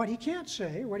 What he can't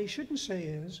say, what he shouldn't say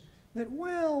is that,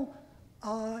 well,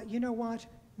 you know what,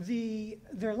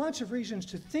 there are lots of reasons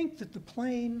to think that the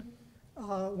plane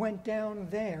went down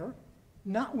there,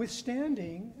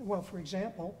 notwithstanding, well, for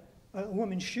example, a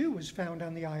woman's shoe was found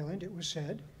on the island, it was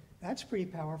said. That's pretty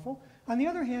powerful. On the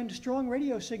other hand, strong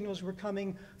radio signals were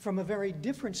coming from a very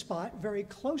different spot, very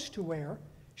close to where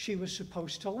she was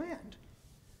supposed to land.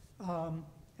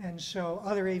 And so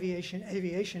other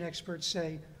aviation experts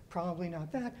say, probably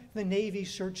not that. The Navy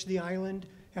searched the island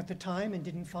at the time and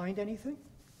didn't find anything.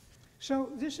 So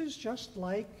this is just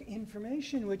like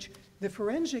information which the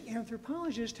forensic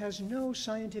anthropologist has no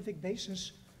scientific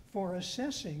basis for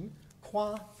assessing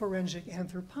qua forensic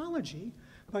anthropology,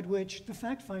 but which the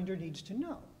fact finder needs to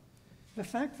know. The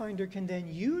fact finder can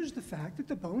then use the fact that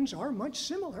the bones are much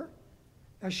similar,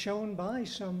 as shown by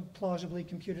some plausibly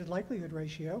computed likelihood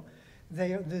ratio.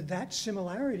 That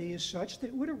similarity is such that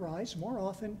it would arise more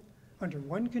often under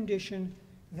one condition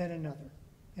than another.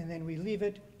 And then we leave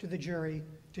it to the jury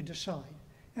to decide.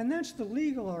 And that's the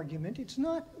legal argument. It's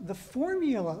not the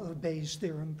formula of Bayes'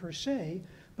 theorem per se,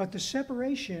 but the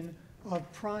separation of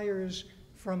priors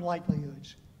from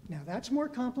likelihoods. Now, that's more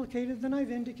complicated than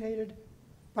I've indicated,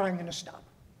 but I'm going to stop.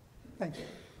 Thank you.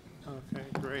 Okay,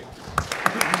 great.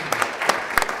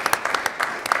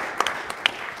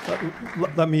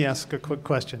 Let me ask a quick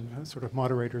question, sort of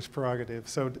moderator's prerogative.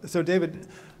 So David,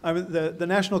 the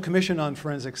National Commission on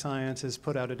Forensic Science has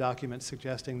put out a document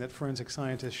suggesting that forensic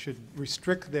scientists should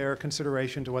restrict their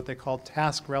consideration to what they call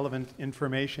task-relevant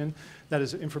information, that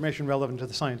is, information relevant to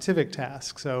the scientific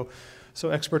task. So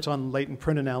experts on latent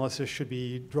print analysis should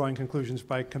be drawing conclusions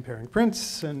by comparing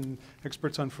prints, and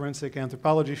experts on forensic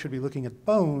anthropology should be looking at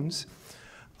bones.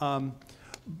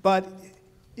 But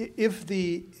if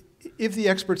the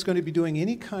expert's going to be doing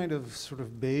any kind of sort of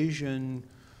Bayesian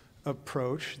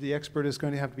approach, the expert is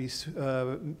going to have to be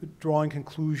drawing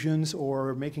conclusions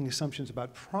or making assumptions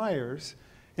about priors.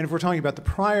 And if we're talking about the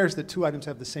priors, that two items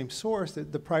have the same source,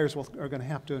 the priors are going to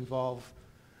have to involve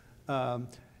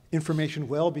information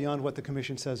well beyond what the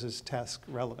commission says is task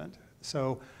relevant.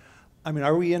 So, I mean,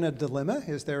 are we in a dilemma?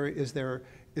 Is there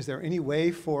any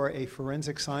way for a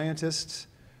forensic scientist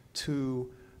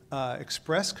to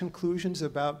express conclusions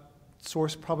about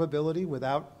source probability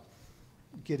without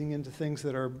getting into things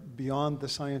that are beyond the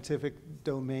scientific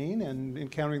domain and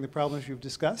encountering the problems you've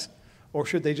discussed? Or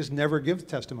should they just never give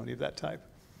testimony of that type?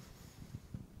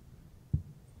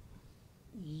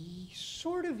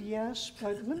 Sort of yes,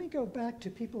 but let me go back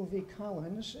to People v.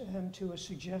 Collins and to a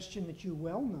suggestion that you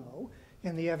well know,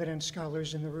 and the evidence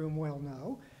scholars in the room well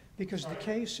know, because the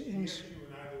case in... Yes, you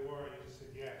and I were, you just said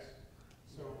yes.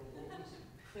 So,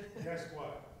 guess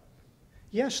what?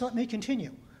 Yes, let me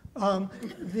continue. And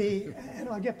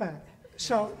I'll get back.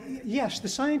 So, yes, the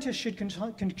scientists should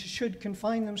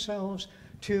confine themselves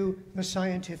to the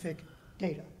scientific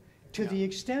data. To the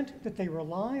extent that they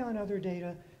rely on other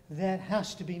data, that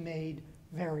has to be made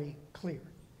very clear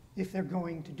if they're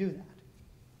going to do that.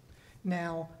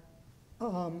 Now,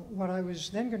 what I was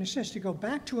then going to say is to go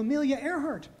back to Amelia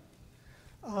Earhart.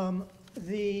 Dr.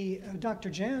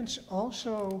 Jantz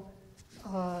also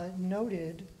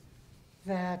noted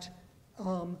that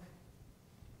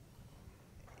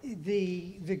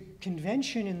the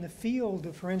convention in the field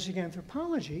of forensic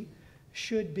anthropology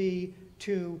should be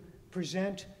to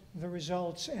present the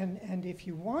results and if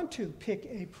you want to, pick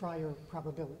a prior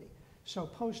probability. So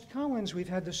post-Collins, we've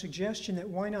had the suggestion that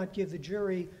why not give the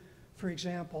jury, for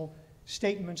example,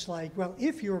 statements like, well,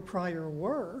 if your prior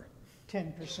were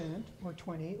 10% or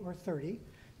 20 or 30,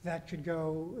 that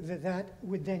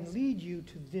would then lead you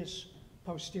to this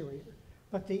posterior.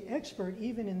 But the expert,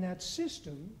 even in that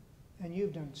system, and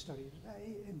you've done studies,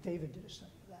 and David did a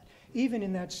study of that, even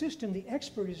in that system, the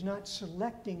expert is not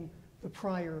selecting the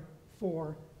prior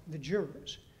for the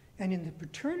jurors. And in the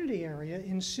paternity area,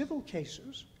 in civil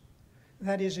cases,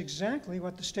 that is exactly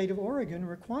what the state of Oregon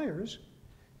requires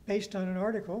based on an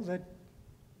article that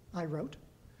I wrote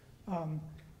a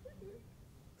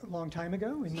long time ago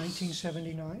in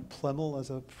 1979. Plemmel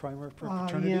as a primer for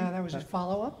paternity? Yeah, that was a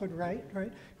follow-up, but right,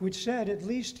 which said at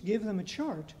least give them a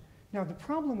chart. Now, the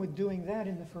problem with doing that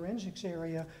in the forensics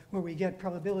area where we get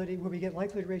probability, where we get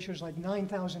likelihood ratios like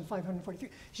 9,543,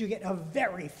 is you get a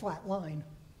very flat line.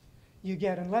 You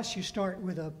get, unless you start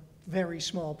with a very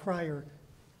small prior,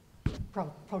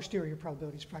 posterior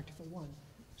probability is practically 1.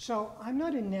 So I'm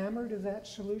not enamored of that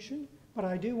solution, but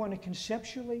I do want to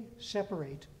conceptually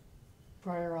separate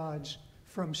prior odds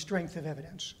from strength of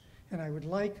evidence. And I would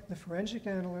like the forensic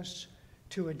analysts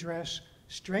to address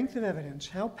strength of evidence.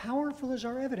 How powerful is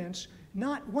our evidence?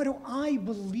 Not what do I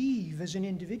believe as an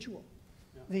individual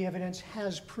the evidence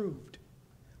has proved,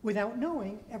 without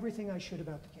knowing everything I should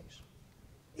about the case.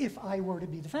 If I were to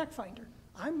be the fact finder.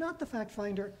 I'm not the fact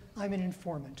finder, I'm an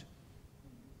informant.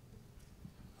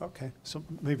 Okay, so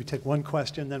maybe take one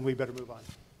question, then we better move on.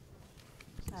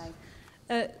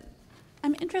 Hi.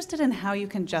 I'm interested in how you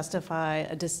can justify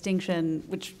a distinction,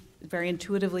 which is very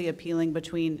intuitively appealing,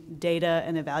 between data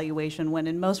and evaluation, when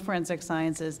in most forensic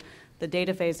sciences, the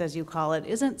data phase, as you call it,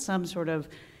 isn't some sort of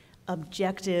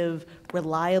objective,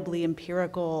 reliably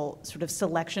empirical sort of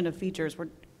selection of features, where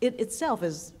it itself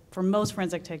is for most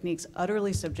forensic techniques,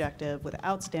 utterly subjective,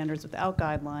 without standards, without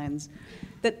guidelines,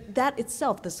 that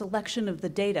itself, the selection of the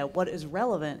data, what is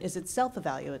relevant, is itself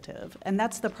evaluative. And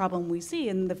that's the problem we see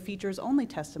in the features-only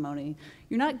testimony.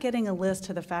 You're not getting a list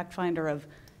to the fact finder of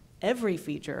every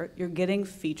feature. You're getting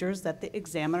features that the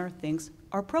examiner thinks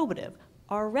are probative,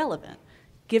 are relevant.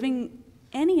 Giving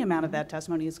any amount of that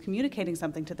testimony is communicating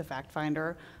something to the fact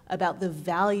finder about the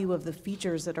value of the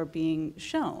features that are being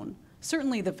shown.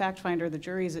 Certainly the fact finder, the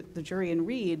jury in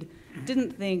Reed,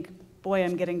 didn't think, boy,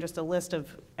 I'm getting just a list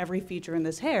of every feature in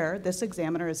this hair. This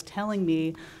examiner is telling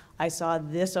me I saw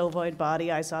this ovoid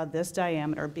body, I saw this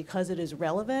diameter, because it is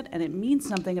relevant and it means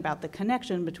something about the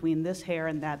connection between this hair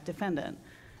and that defendant.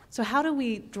 So how do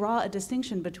we draw a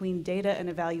distinction between data and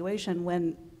evaluation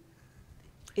when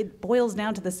it boils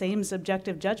down to the same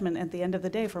subjective judgment at the end of the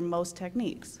day for most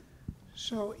techniques?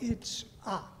 So it's,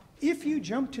 if you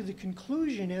jump to the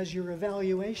conclusion as your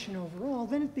evaluation overall,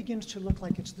 then it begins to look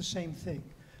like it's the same thing.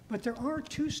 But there are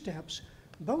two steps,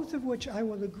 both of which I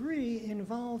will agree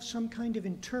involve some kind of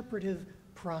interpretive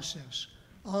process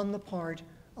on the part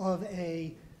of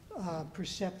a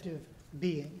perceptive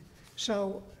being.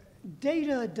 So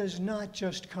data does not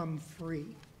just come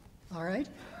free, all right?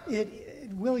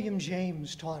 William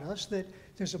James taught us that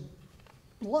there's a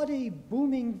bloody,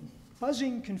 booming,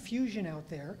 buzzing confusion out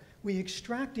there. We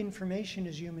extract information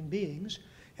as human beings,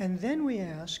 and then we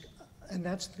ask, and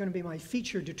that's going to be my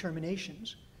feature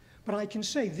determinations, but I can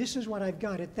say this is what I've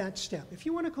got at that step. If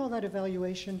you want to call that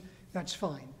evaluation, that's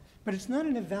fine. But it's not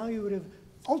an evaluative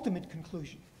ultimate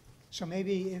conclusion. So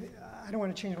maybe, I don't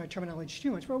want to change my terminology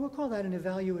too much, but we'll call that an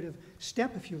evaluative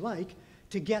step, if you like,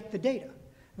 to get the data.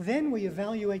 Then we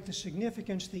evaluate the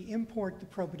significance, the import, the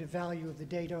probative value of the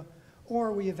data,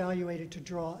 or we evaluate it to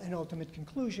draw an ultimate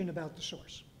conclusion about the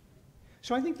source.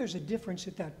 So I think there's a difference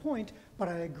at that point, but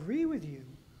I agree with you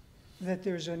that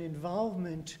there's an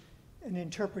involvement, an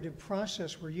interpretive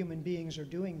process where human beings are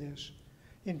doing this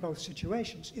in both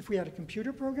situations. If we had a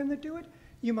computer program that do it,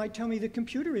 you might tell me the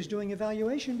computer is doing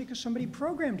evaluation because somebody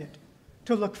programmed it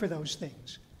to look for those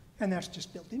things, and that's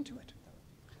just built into it.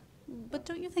 But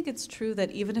don't you think it's true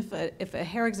that even if a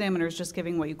hair examiner is just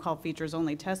giving what you call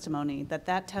features-only testimony,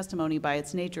 that testimony by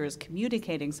its nature is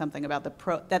communicating something about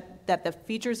that the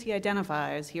features he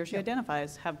or she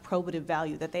identifies have probative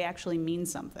value, that they actually mean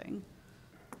something?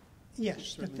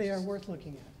 Yes, that they are worth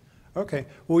looking at. Okay,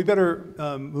 well, we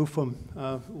better move from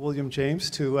William James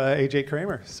to A.J.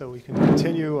 Kramer so we can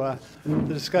continue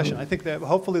the discussion. I think that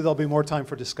hopefully there'll be more time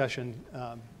for discussion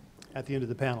at the end of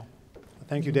the panel.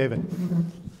 Thank you, David.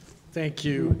 Thank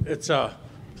you. It's a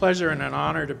pleasure and an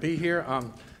honor to be here.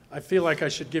 I feel like I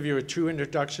should give you a true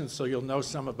introduction so you'll know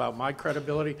some about my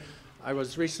credibility. I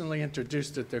was recently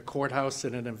introduced at the courthouse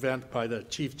at an event by the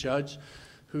chief judge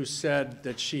who said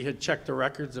that she had checked the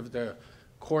records of the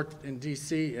court in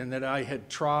D.C. and that I had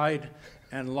tried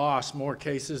and lost more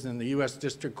cases in the U.S.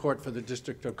 District Court for the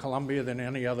District of Columbia than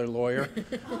any other lawyer.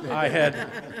 I had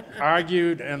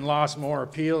argued and lost more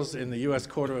appeals in the U.S.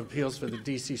 Court of Appeals for the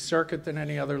D.C. Circuit than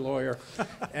any other lawyer,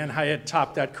 and I had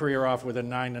topped that career off with a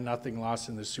 9-0 loss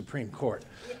in the Supreme Court.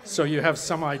 So you have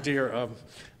some idea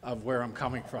of where I'm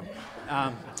coming from.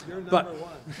 You're number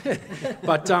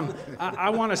one.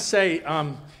 I want to say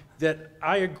that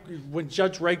I agree, when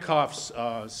Judge Rakoff's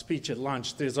speech at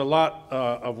lunch, there's a lot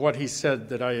of what he said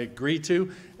that I agree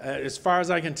to. As far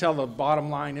as I can tell, the bottom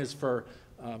line is for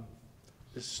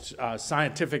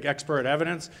scientific expert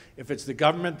evidence. If it's the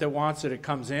government that wants it, it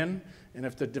comes in. And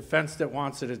if the defense that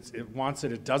wants it,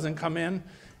 it doesn't come in.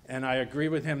 And I agree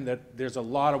with him that there's a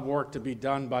lot of work to be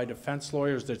done by defense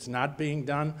lawyers that's not being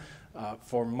done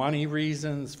for money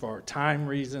reasons, for time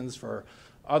reasons, for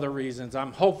other reasons.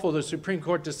 I'm hopeful. The Supreme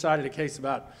Court decided a case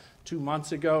about 2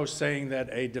 months ago saying that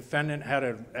a defendant had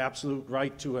an absolute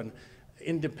right to an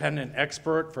independent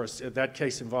expert. That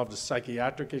case involved a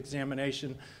psychiatric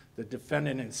examination. The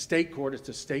defendant in state court, it's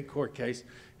a state court case,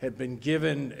 had been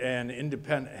given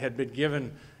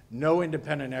no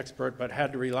independent expert, but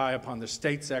had to rely upon the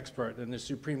state's expert. And the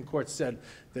Supreme Court said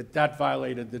that that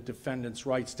violated the defendant's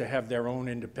rights to have their own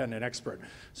independent expert.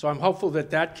 So I'm hopeful that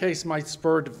that case might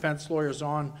spur defense lawyers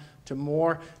on to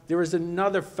more. There is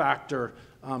another factor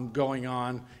going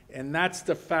on, and that's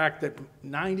the fact that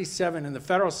in the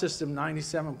federal system,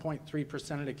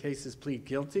 97.3% of the cases plead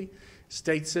guilty.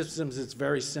 State systems, it's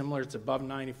very similar. It's above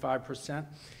 95%.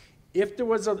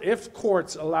 If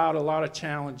courts allowed a lot of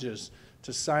challenges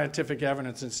to scientific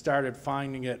evidence and started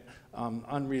finding it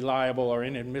unreliable or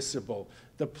inadmissible,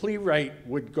 the plea rate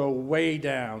would go way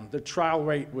down, the trial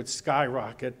rate would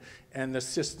skyrocket, and the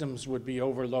systems would be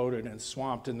overloaded and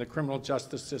swamped, and the criminal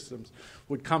justice systems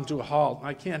would come to a halt.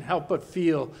 I can't help but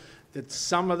feel that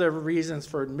some of the reasons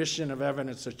for admission of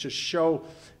evidence are to show,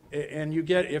 and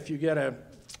if you get a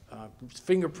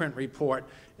fingerprint report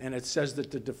and it says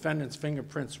that the defendant's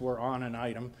fingerprints were on an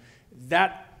item,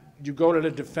 that you go to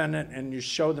the defendant and you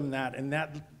show them that, and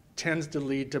that tends to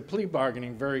lead to plea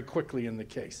bargaining very quickly in the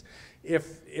case.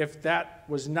 If that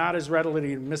was not as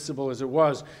readily admissible as it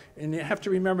was, and you have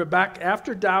to remember back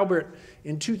after Daubert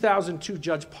in 2002,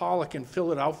 Judge Pollack in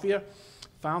Philadelphia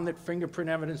found that fingerprint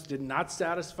evidence did not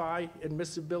satisfy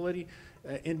admissibility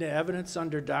into evidence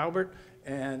under Daubert,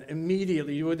 and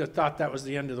immediately you would have thought that was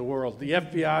the end of the world. The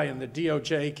FBI and the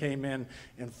DOJ came in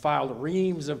and filed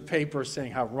reams of papers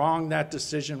saying how wrong that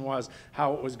decision was,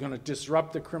 how it was going to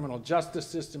disrupt the criminal justice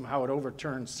system, how it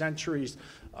overturned centuries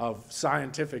of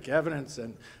scientific evidence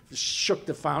and shook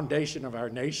the foundation of our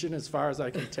nation, as far as I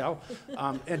can tell.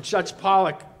 And Judge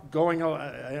Pollack,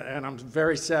 and I'm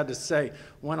very sad to say,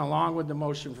 went along with the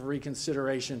motion for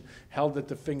reconsideration, held that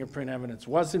the fingerprint evidence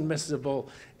was admissible,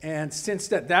 and since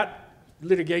that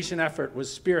litigation effort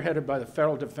was spearheaded by the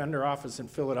Federal Defender Office in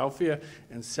Philadelphia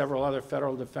and several other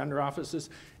Federal Defender Offices.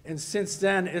 And since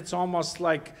then, it's almost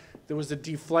like there was a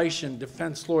deflation.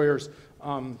 Defense lawyers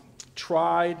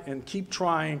tried and keep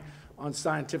trying on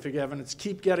scientific evidence,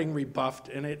 keep getting rebuffed,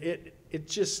 and it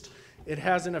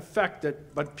has an effect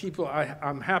but people,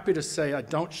 I'm happy to say I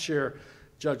don't share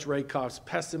Judge Rakoff's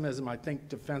pessimism. I think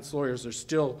defense lawyers are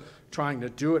still trying to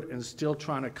do it and still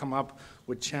trying to come up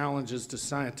with challenges to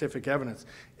scientific evidence.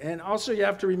 And also you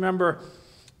have to remember,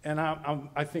 and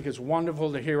I think it's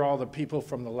wonderful to hear all the people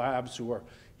from the labs who are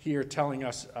here telling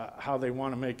us how they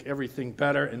want to make everything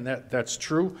better, and that's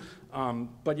true.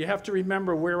 But you have to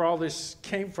remember where all this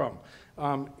came from.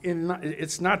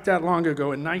 It's not that long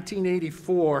ago. In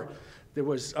 1984, there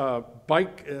was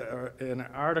an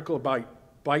article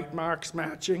about bite marks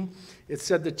matching. It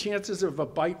said the chances of a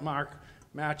bite mark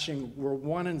matching were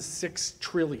 1 in 6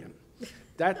 trillion.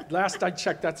 That, last I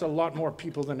checked, that's a lot more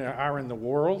people than there are in the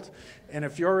world. And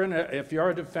if you're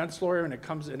a defense lawyer and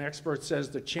an expert says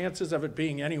the chances of it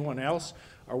being anyone else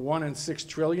are 1 in 6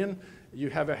 trillion, you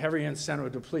have a heavy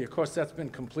incentive to plea. Of course, that's been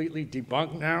completely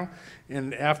debunked now,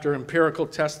 and after empirical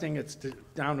testing, it's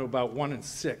down to about 1 in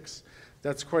 6.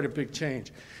 That's quite a big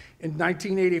change. In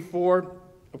 1984,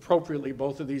 appropriately,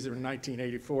 both of these are in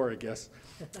 1984, I guess,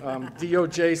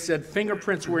 DOJ said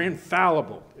fingerprints were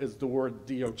infallible, is the word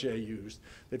DOJ used,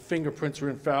 that fingerprints were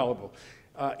infallible,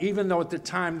 even though at the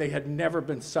time they had never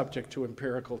been subject to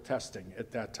empirical testing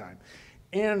at that time.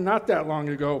 And not that long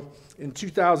ago, in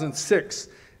 2006,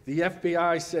 the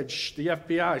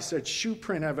FBI said shoe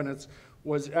print evidence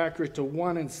was accurate to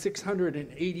 1 in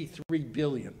 683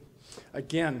 billion.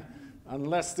 Again,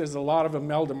 unless there's a lot of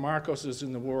Imelda Marcoses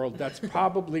in the world, that's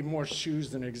probably more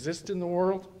shoes than exist in the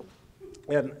world.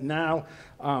 And now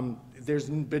there's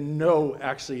been no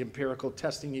actually empirical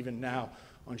testing even now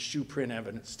on shoe print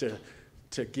evidence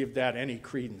to give that any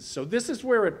credence. So this is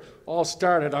where it all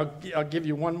started. I'll give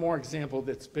you one more example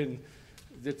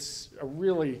that's a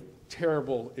really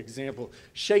terrible example.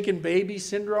 Shaken baby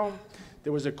syndrome.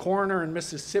 There was a coroner in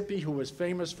Mississippi who was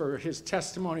famous for his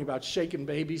testimony about shaken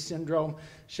baby syndrome.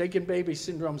 Shaken baby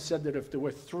syndrome said that if there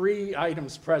were 3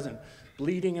 items present,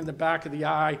 bleeding in the back of the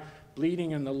eye,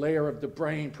 bleeding in the layer of the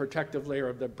brain, protective layer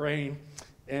of the brain,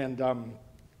 and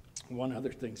one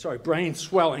other thing, brain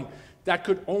swelling, that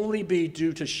could only be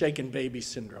due to shaken baby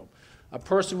syndrome. A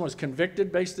person was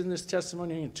convicted based on this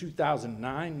testimony in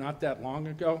 2009, not that long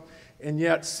ago, and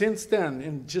yet since then,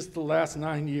 in just the last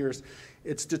 9 years,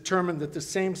 it's determined that the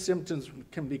same symptoms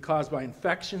can be caused by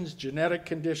infections, genetic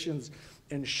conditions,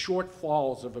 and short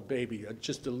falls of a baby,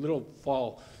 just a little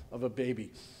fall of a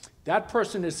baby. That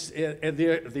person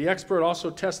the expert also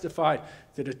testified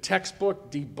that a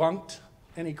textbook debunked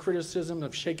any criticism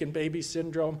of shaken baby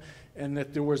syndrome, and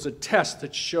that there was a test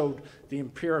that showed the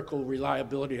empirical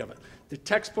reliability of it. The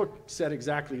textbook said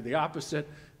exactly the opposite.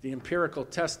 The empirical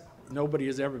test, nobody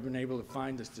has ever been able to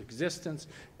find its existence,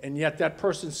 and yet that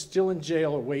person's still in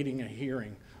jail awaiting a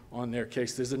hearing on their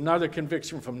case. There's another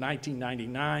conviction from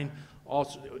 1999,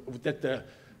 also that the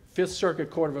Fifth Circuit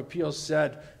Court of Appeals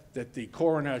said that the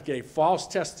coroner gave false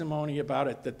testimony about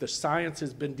it, that the science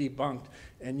has been debunked,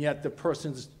 and yet the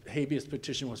person's habeas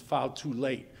petition was filed too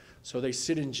late. So they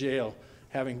sit in jail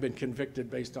having been convicted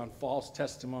based on false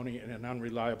testimony and an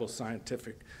unreliable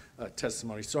scientific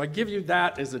testimony. So I give you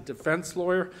that as a defense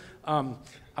lawyer.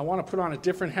 I want to put on a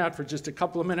different hat for just a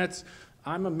couple of minutes.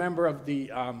 I'm a member of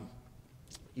the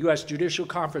U.S. Judicial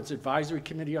Conference Advisory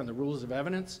Committee on the Rules of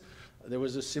Evidence. There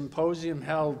was a symposium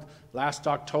held last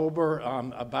October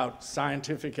about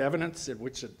scientific evidence, at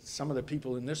which some of the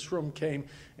people in this room came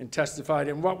and testified.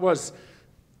 And what was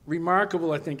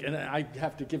remarkable, I think, and I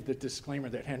have to give the disclaimer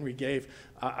that Henry gave,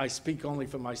 I speak only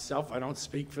for myself. I don't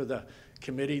speak for the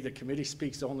committee. The committee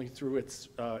speaks only through its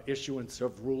issuance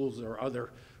of rules or other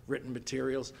written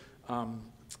materials.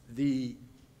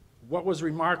 What was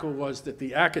remarkable was that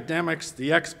the academics,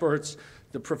 the experts,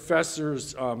 the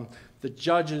professors, the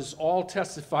judges all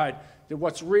testified that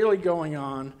what's really going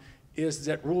on is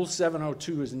that Rule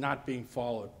 702 is not being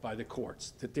followed by the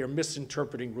courts, that they're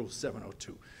misinterpreting Rule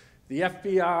 702. The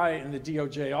FBI and the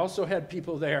DOJ also had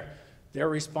people there. Their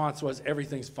response was,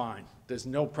 everything's fine. There's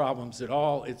no problems at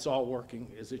all. It's all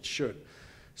working as it should.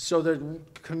 So the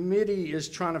committee is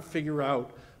trying to figure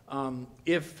out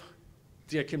if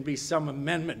there can be some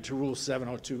amendment to Rule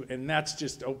 702, and that's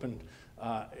just opened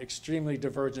extremely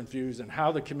divergent views and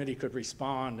how the committee could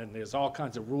respond, and there's all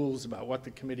kinds of rules about what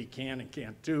the committee can and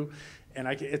can't do. And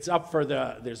it's up for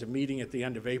there's a meeting at the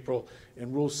end of April,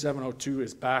 and Rule 702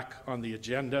 is back on the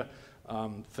agenda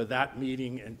for that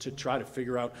meeting and to try to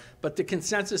figure out. But the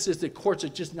consensus is that courts are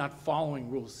just not following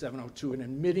Rule 702 and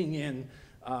admitting in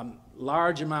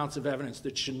large amounts of evidence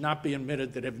that should not be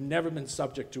admitted, that have never been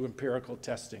subject to empirical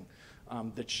testing.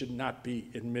 That should not be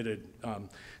admitted.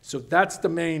 So that's the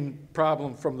main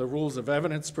problem from the rules of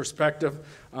evidence perspective.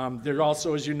 There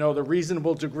also, as you know, the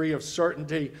reasonable degree of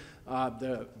certainty.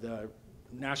 The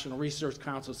National Research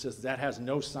Council says that has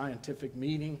no scientific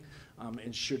meaning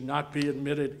and should not be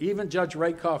admitted. Even Judge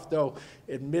Rakoff, though,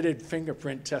 admitted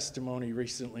fingerprint testimony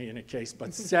recently in a case,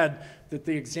 but said that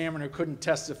the examiner couldn't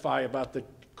testify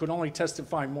could only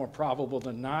testify more probable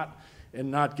than not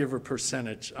and not give a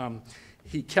percentage.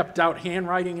 He kept out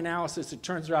handwriting analysis. It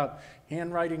turns out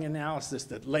handwriting analysis,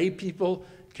 that lay people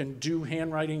can do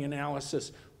handwriting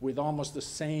analysis with almost the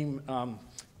same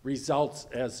results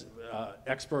as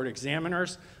expert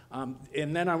examiners.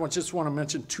 And then I just want to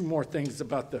mention two more things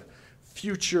about the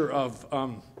future of,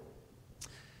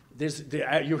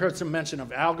 you heard some mention of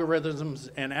algorithms,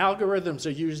 and algorithms are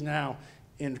used now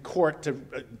in court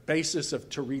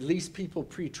to release people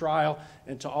pre-trial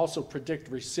and to also predict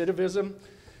recidivism.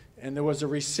 And there was a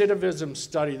recidivism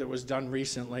study that was done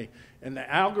recently, and the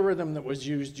algorithm that was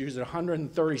used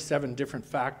 137 different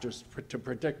factors to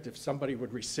predict if somebody would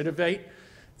recidivate.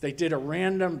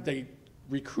 They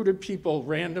recruited people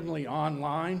randomly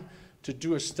online to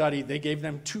do a study. They gave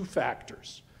them 2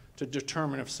 factors to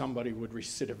determine if somebody would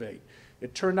recidivate.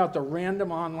 It turned out the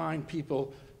random online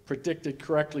people predicted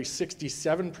correctly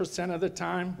 67% of the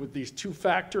time with these 2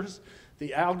 factors.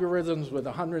 The algorithms with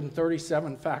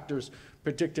 137 factors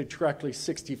predicted correctly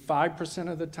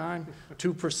 65% of the time,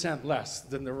 2% less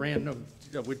than the random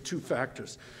with 2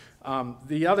 factors.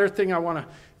 The other thing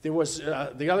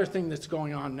the other thing that's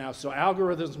going on now, so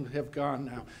algorithms have gone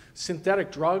now.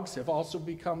 Synthetic drugs have also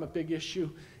become a big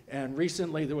issue, and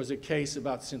recently there was a case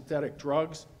about synthetic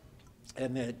drugs,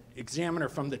 and the examiner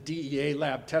from the DEA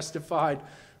lab testified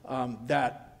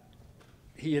that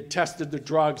he had tested the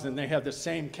drugs and they had the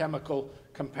same chemical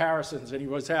comparisons, and he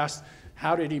was asked,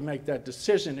 how did he make that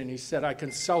decision? And he said, I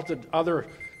consulted other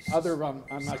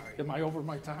am I over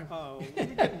my time? Oh, we're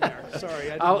getting there.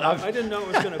 Sorry, I didn't know it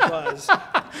was going to buzz.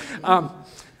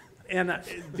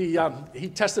 He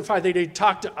testified that he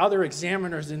talked to other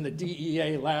examiners in the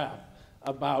DEA lab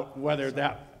about whether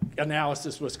that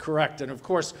analysis was correct. And of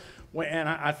course, and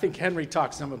I think Henry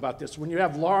talked some about this, when you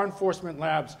have law enforcement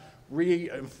labs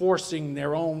reinforcing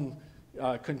their own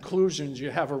conclusions,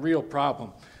 you have a real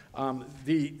problem.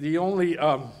 The only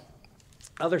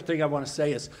other thing I want to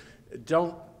say is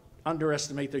don't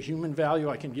underestimate the human value.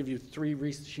 I can give you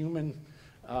 3 human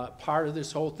part of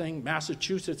this whole thing.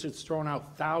 Massachusetts has thrown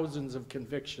out thousands of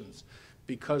convictions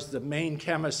because the main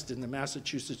chemist in the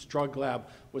Massachusetts drug lab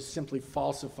was simply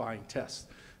falsifying tests.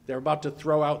 They're about to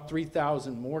throw out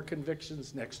 3,000 more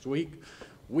convictions next week.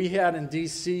 We had in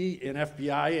DC an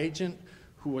FBI agent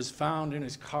who was found in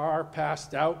his car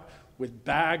passed out with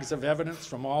bags of evidence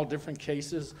from all different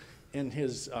cases in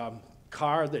his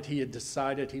car that he had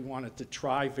decided he wanted to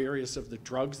try various of the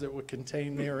drugs that were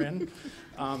contained therein.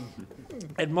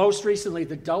 And most recently,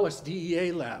 the Dulles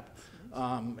DEA lab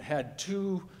had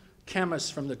 2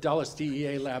 chemists from the Dulles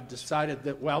DEA lab decided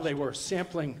that while they were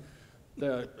sampling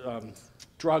the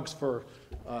drugs for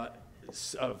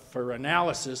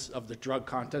analysis of the drug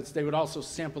contents, they would also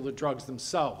sample the drugs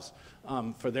themselves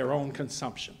for their own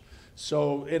consumption.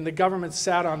 So, and the government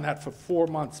sat on that for 4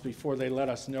 months before they let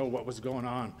us know what was going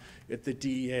on at the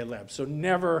DEA lab. So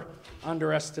never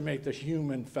underestimate the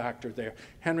human factor there.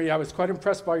 Henry, I was quite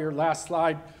impressed by your last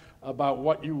slide about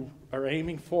what you are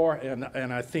aiming for,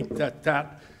 and I think that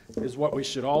that is what we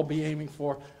should all be aiming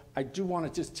for. I do want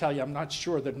to just tell you, I'm not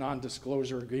sure that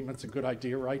non-disclosure agreement's a good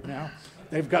idea right now.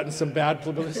 They've gotten some bad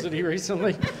publicity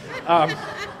recently. But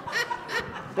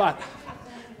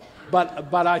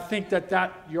I think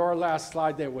that your last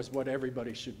slide there was what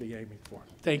everybody should be aiming for.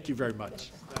 Thank you very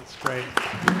much. That's great.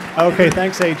 Okay,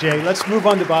 thanks, AJ. Let's move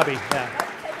on to Bobby. Yeah.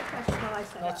 Take a question while I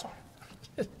set up.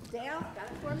 Dale, got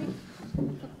it for me?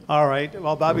 All right,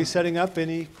 while Bobby's setting up,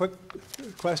 any quick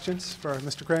questions for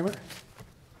Mr. Kramer?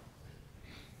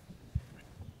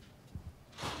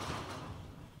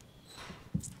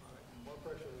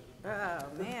 Oh,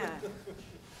 man.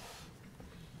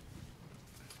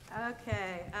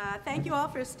 Okay, thank you all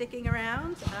for sticking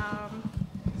around.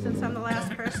 Since I'm the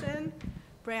last person,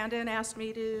 Brandon asked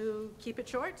me to keep it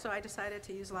short, so I decided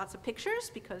to use lots of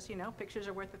pictures because, you know, pictures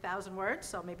are worth 1,000 words,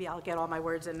 so maybe I'll get all my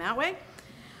words in that way.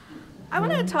 I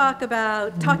want to talk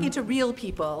about talking to real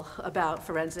people about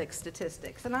forensic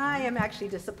statistics, and I am actually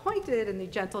disappointed in the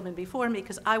gentleman before me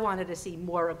because I wanted to see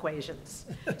more equations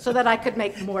so that I could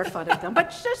make more fun of them. But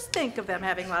just think of them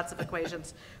having lots of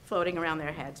equations floating around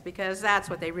their heads because that's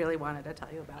what they really wanted to tell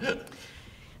you about.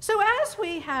 So as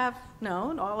we have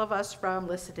known, all of us from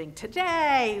listening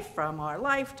today, from our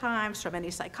lifetimes, from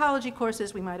any psychology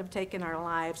courses we might have taken in our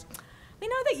lives, we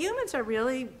know that humans are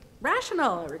really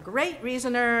rational. We're great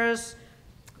reasoners.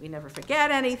 We never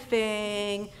forget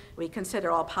anything. We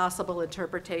consider all possible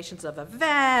interpretations of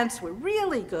events. We're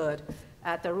really good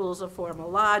at the rules of formal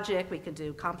logic. We can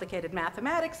do complicated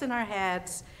mathematics in our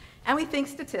heads. And we think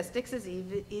statistics is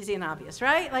easy and obvious,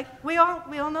 right? Like, we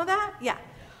all know that? Yeah.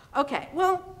 Okay,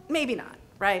 well, maybe not,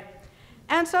 right?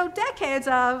 And so decades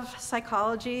of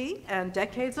psychology and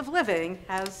decades of living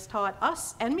has taught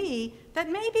us and me that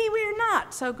maybe we're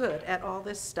not so good at all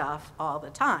this stuff all the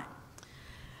time.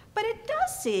 But it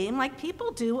does seem like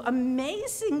people do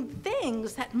amazing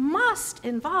things that must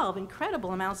involve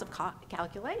incredible amounts of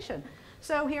calculation.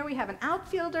 So here we have an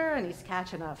outfielder, and he's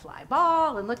catching a fly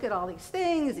ball, and look at all these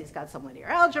things. He's got some linear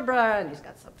algebra, and he's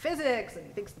got some physics, and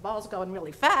he thinks the ball's going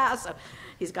really fast. So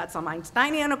he's got some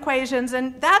Einsteinian equations,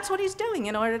 and that's what he's doing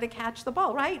in order to catch the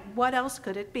ball, right? What else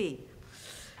could it be?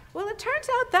 Well, it turns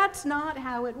out that's not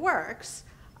how it works.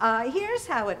 Here's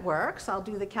how it works. I'll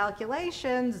do the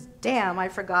calculations. Damn, I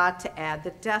forgot to add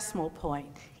the decimal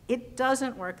point. It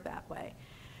doesn't work that way.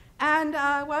 And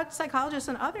what psychologists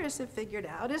and others have figured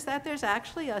out is that there's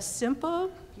actually a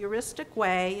simple heuristic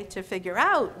way to figure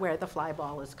out where the fly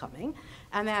ball is coming,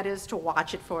 and that is to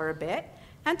watch it for a bit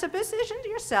and to position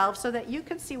yourself so that you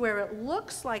can see where it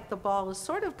looks like the ball is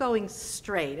sort of going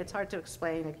straight. It's hard to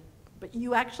explain, but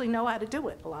you actually know how to do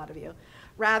it, a lot of you,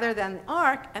 rather than the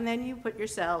arc, and then you put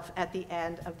yourself at the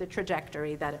end of the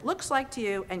trajectory that it looks like to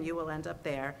you, and you will end up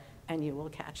there, and you will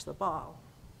catch the ball.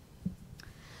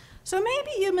 So maybe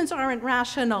humans aren't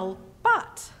rational,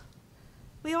 but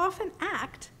we often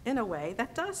act in a way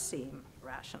that does seem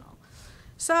rational.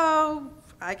 So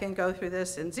I can go through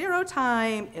this in 0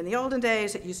 time. In the olden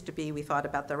days, it used to be we thought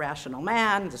about the rational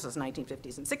man. This was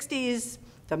 1950s and 60s.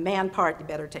 The man part you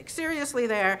better take seriously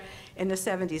there. In the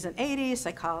 70s and 80s,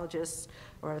 psychologists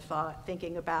were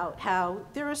thinking about how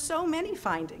there are so many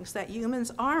findings that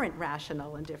humans aren't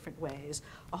rational in different ways.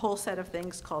 A whole set of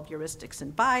things called heuristics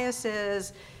and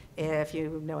biases. If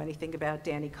you know anything about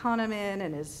Danny Kahneman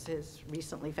and his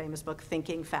recently famous book,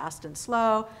 Thinking Fast and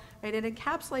Slow, right, it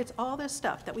encapsulates all this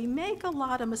stuff, that we make a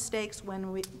lot of mistakes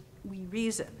when we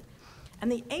reason. In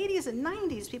the 80s and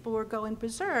 90s, people were going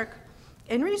berserk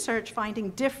in research, finding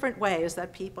different ways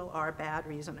that people are bad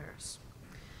reasoners.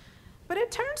 But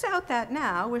it turns out that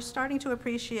now we're starting to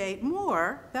appreciate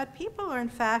more that people are in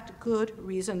fact good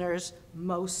reasoners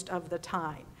most of the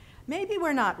time. Maybe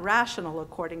we're not rational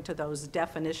according to those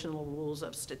definitional rules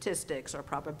of statistics or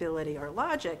probability or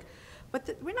logic,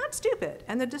 but we're not stupid.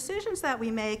 And the decisions that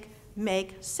we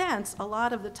make sense a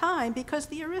lot of the time because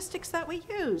the heuristics that we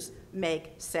use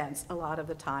make sense a lot of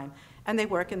the time, and they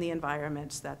work in the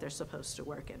environments that they're supposed to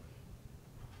work in.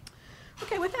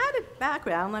 Okay, with that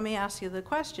background, let me ask you the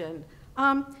question,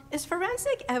 is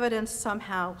forensic evidence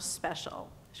somehow special?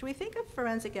 Should we think of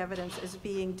forensic evidence as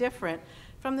being different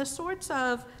from the sorts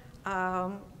of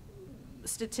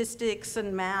statistics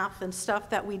and math and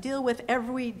stuff that we deal with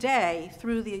every day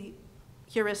through the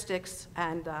heuristics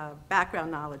and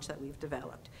background knowledge that we've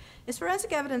developed. Is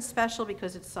forensic evidence special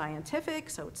because it's scientific,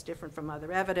 so it's different from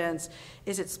other evidence?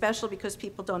 Is it special because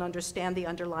people don't understand the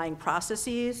underlying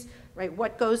processes, right?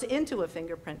 What goes into a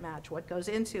fingerprint match? What goes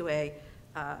into a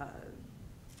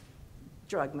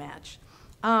drug match?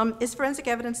 Is forensic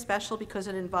evidence special because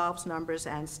it involves numbers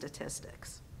and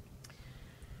statistics?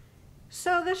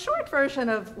 So the short version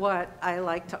of what I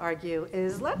like to argue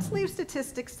is let's leave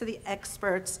statistics to the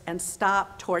experts and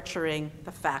stop torturing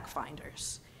the fact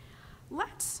finders.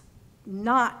 Let's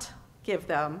not give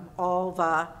them all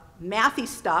the mathy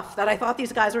stuff that I thought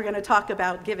these guys were going to talk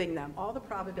about giving them, all the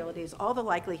probabilities, all the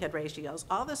likelihood ratios,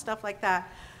 all the stuff like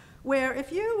that, where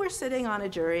if you were sitting on a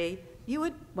jury, you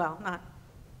would, well, not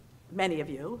many of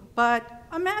you, but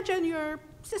imagine your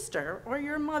sister or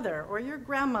your mother or your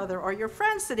grandmother or your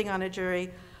friend sitting on a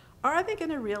jury. Are they going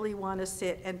to really want to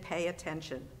sit and pay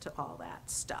attention to all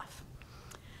that stuff?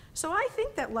 So I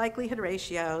think that likelihood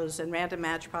ratios and random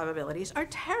match probabilities are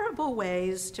terrible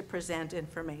ways to present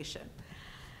information.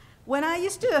 When I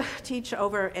used to teach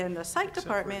over in the psych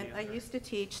department, I used to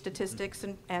teach statistics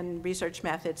and research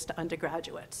methods to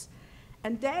undergraduates.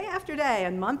 And day after day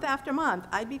and month after month,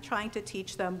 I'd be trying to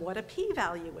teach them what a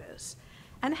p-value is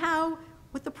and how,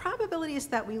 with the probabilities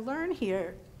that we learn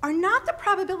here, are not the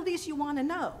probabilities you want to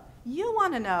know. You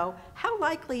want to know how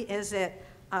likely is it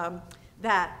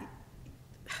that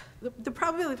the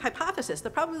probability of hypothesis, the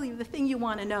probability of the thing you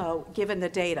want to know given the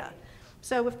data.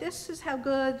 So if this is how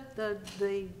good the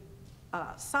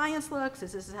science looks,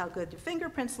 if this is how good the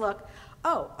fingerprints look,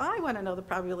 oh, I want to know the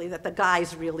probability that the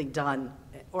guy's really done,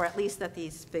 or at least that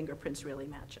these fingerprints really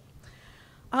match it.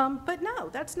 But no,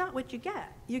 that's not what you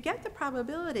get. You get the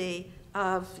probability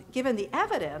of, given the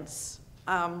evidence,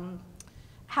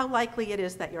 how likely it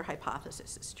is that your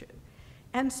hypothesis is true.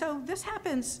 And so this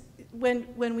happens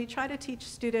when we try to teach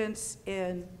students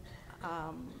in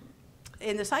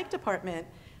the psych department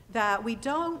that we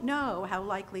don't know how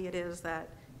likely it is that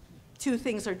two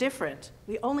things are different.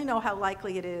 We only know how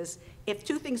likely it is if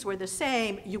two things were the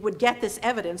same, you would get this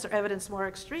evidence or evidence more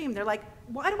extreme. They're like,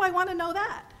 why do I want to know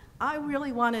that? I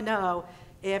really want to know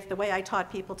if the way I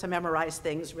taught people to memorize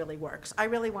things really works. I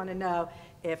really want to know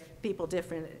if people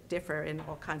differ in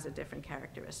all kinds of different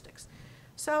characteristics.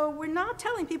 So we're not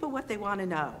telling people what they want to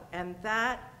know, and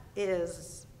that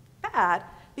is bad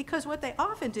because what they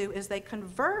often do is they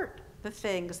convert the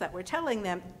things that we're telling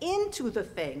them into the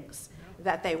things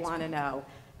that they want to know.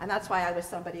 And that's why I was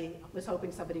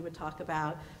hoping somebody would talk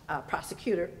about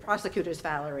prosecutor's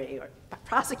fallacy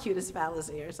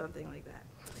or something like that.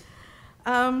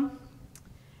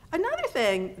 Another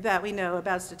thing that we know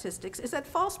about statistics is that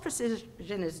false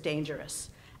precision is dangerous.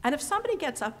 And if somebody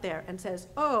gets up there and says,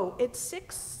 oh, it's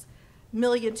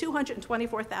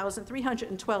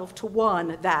 6,224,312 to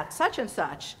 1 that such and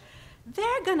such,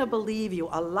 they're going to believe you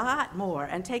a lot more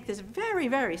and take this very,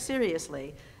 very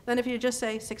seriously than if you just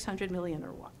say 600 million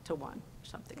to 1 or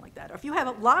something like that. Or if you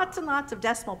have lots and lots of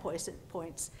decimal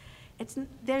points,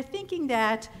 they're thinking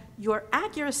that your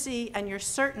accuracy and your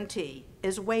certainty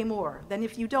is way more than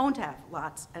if you don't have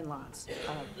lots and lots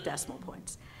of decimal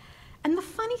points. And the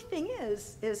funny thing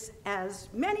is as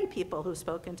many people who've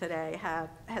spoken today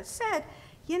have said,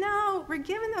 you know, we're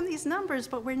giving them these numbers,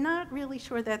 but we're not really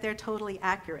sure that they're totally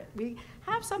accurate. We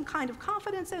have some kind of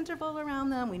confidence interval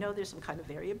around them. We know there's some kind of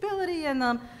variability in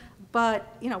them,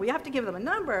 but you know, we have to give them a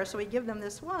number, so we give them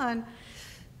this one.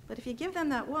 But if you give them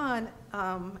that one,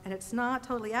 and it's not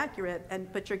totally accurate,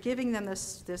 but you're giving them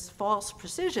this false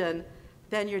precision,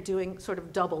 then you're doing sort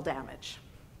of double damage.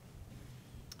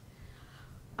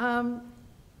 Another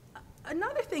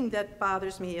thing that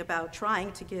bothers me about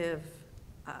trying to give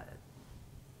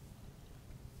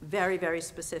very, very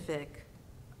specific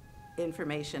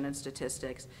information and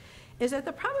statistics is that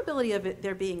the probability of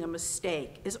there being a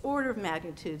mistake is order of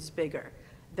magnitudes bigger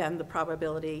than the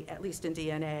probability, at least in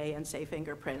DNA and say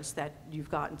fingerprints, that you've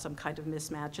gotten some kind of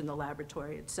mismatch in the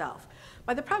laboratory itself.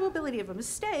 By the probability of a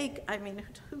mistake, I mean,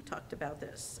 who talked about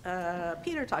this?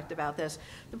 Peter talked about this.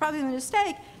 The probability of a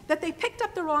mistake, that they picked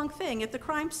up the wrong thing at the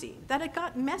crime scene, that it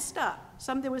got messed up,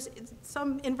 there was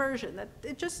some inversion, that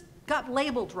it just got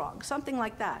labeled wrong, something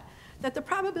like that. That the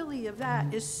probability of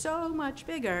that is so much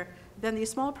bigger than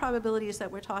these small probabilities that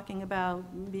we're talking about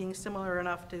being similar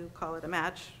enough to call it a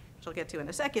match, which I'll get to in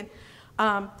a second,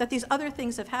 that these other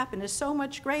things have happened is so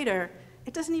much greater,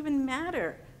 it doesn't even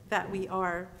matter that we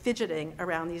are fidgeting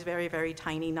around these very, very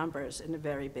tiny numbers in a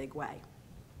very big way.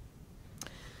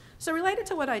 So related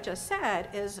to what I just said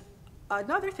is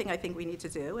another thing I think we need to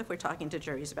do if we're talking to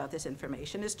juries about this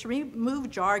information is to remove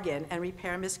jargon and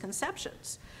repair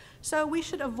misconceptions. So we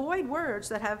should avoid words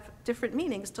that have different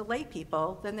meanings to lay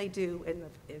people than they do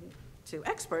to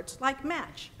experts, like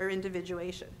match or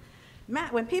individuation.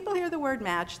 When people hear the word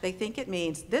match, they think it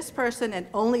means this person and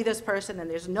only this person, and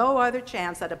there's no other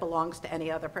chance that it belongs to any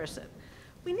other person.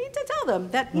 We need to tell them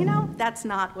that, you know, that's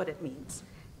not what it means,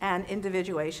 and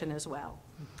individuation as well.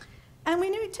 And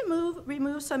we need to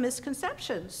remove some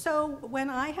misconceptions. So when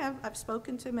I've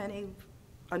spoken to many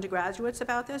undergraduates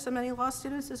about this and many law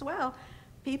students as well,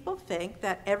 people think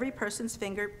that every person's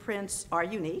fingerprints are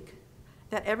unique,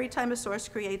 that every time a source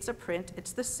creates a print,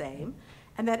 it's the same,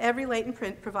 and that every latent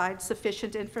print provides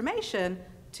sufficient information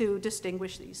to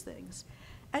distinguish these things.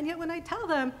 And yet when I tell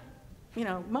them, you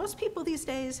know, most people these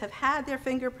days have had their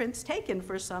fingerprints taken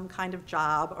for some kind of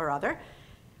job or other.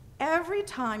 Every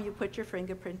time you put your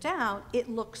fingerprint down, it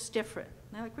looks different.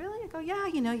 And they're like, really? I go, yeah,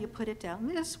 you know, you put it down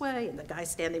this way, and the guy's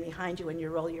standing behind you, and you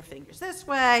roll your fingers this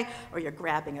way, or you're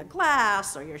grabbing a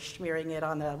glass, or you're smearing it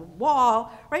on the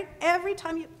wall, right? Every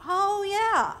time you, oh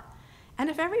yeah. And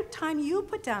if every time you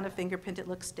put down a fingerprint, it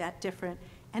looks different,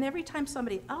 and every time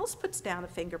somebody else puts down a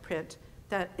fingerprint,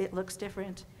 that it looks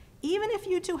different, even if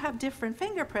you two have different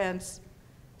fingerprints,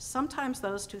 sometimes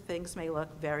those two things may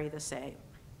look very the same.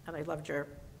 And I loved your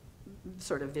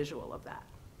sort of visual of that.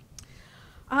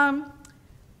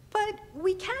 But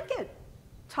we can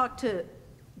talk to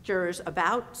jurors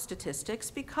about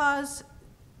statistics because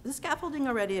the scaffolding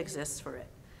already exists for it.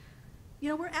 You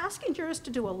know, we're asking jurors to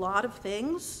do a lot of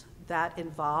things that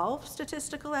involve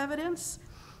statistical evidence.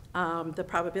 The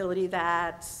probability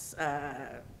that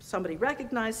somebody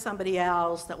recognized somebody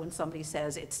else, that when somebody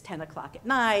says it's 10 o'clock at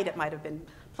night, it might have been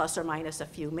plus or minus a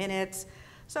few minutes.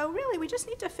 So really, we just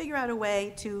need to figure out a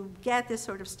way to get this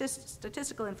sort of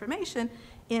statistical information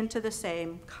into the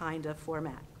same kind of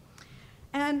format.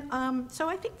 And so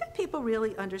I think that people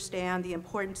really understand the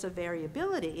importance of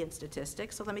variability in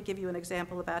statistics. So let me give you an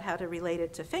example about how to relate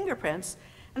it to fingerprints.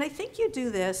 And I think you do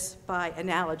this by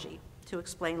analogy to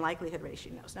explain likelihood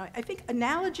ratios. Now, I think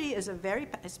analogy is I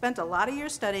spent a lot of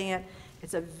years studying it.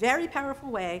 It's a very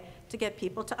powerful way to get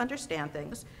people to understand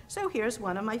things. So here's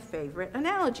one of my favorite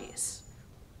analogies.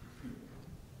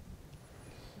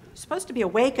 Supposed to be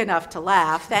awake enough to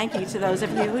laugh. Thank you to those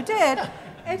of you who did.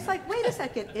 It's like, wait a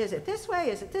second, is it this way?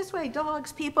 Is it this way?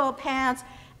 Dogs, people, pants.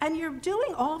 And you're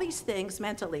doing all these things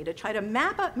mentally to try to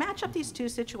match up these two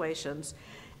situations.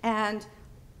 And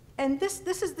this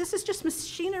is just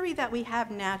machinery that we have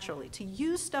naturally, to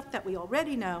use stuff that we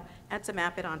already know and to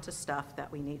map it onto stuff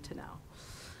that we need to know.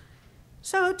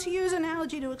 So to use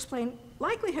analogy to explain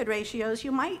likelihood ratios,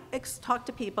 you might talk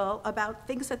to people about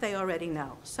things that they already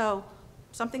know. So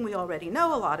something we already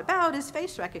know a lot about is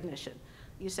face recognition.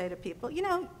 You say to people, you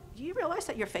know, do you realize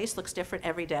that your face looks different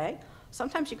every day?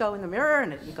 Sometimes you go in the mirror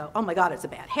and you go, oh my God, it's a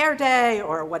bad hair day,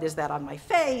 or what is that on my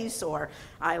face, or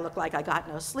I look like I got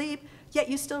no sleep, yet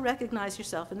you still recognize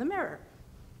yourself in the mirror.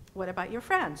 What about your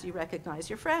friends? You recognize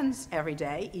your friends every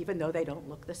day, even though they don't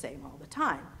look the same all the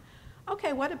time.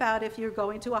 Okay, what about if you're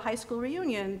going to a high school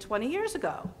reunion 20 years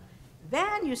ago?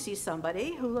 Then you see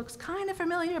somebody who looks kind of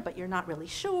familiar, but you're not really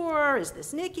sure. Is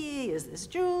this Nikki? Is this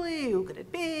Julie? Who could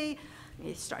it be?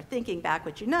 You start thinking back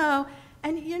what you know,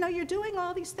 and you know, you're doing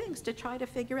all these things to try to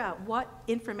figure out what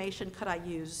information could I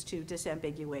use to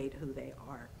disambiguate who they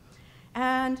are.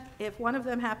 And if one of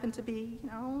them happened to be, you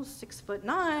know, 6'9"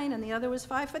 and the other was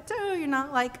 5'2", you're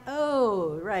not like,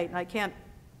 oh, right, I can't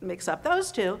mix up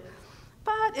those two.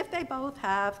 But if they both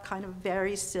have kind of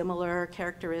very similar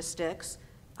characteristics,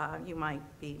 you might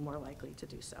be more likely to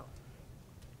do so.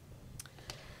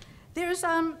 There's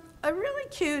a really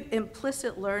cute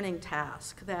implicit learning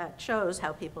task that shows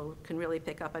how people can really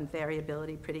pick up on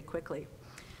variability pretty quickly.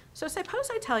 So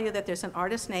suppose I tell you that there's an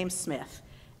artist named Smith,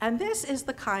 and this is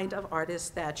the kind of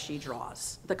artist that she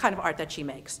draws, the kind of art that she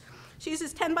makes. She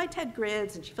uses 10 by 10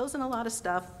 grids, and she fills in a lot of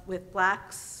stuff with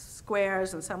black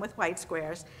squares and some with white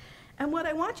squares. And what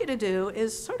I want you to do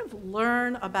is sort of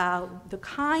learn about the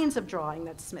kinds of drawing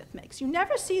that Smith makes. You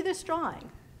never see this drawing,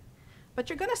 but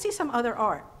you're going to see some other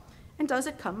art. And does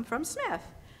it come from Smith?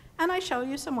 And I show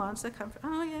you some ones that come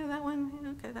from, oh yeah, that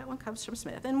one, okay, that one comes from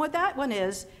Smith. And what that one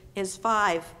is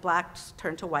 5 blacks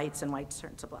turn to whites and whites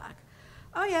turn to black.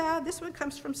 Oh yeah, this one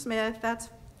comes from Smith, that's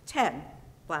 10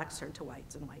 blacks turn to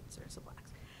whites and whites turn to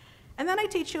blacks. And then I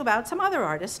teach you about some other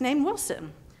artist named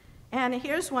Wilson. And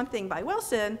here's one thing by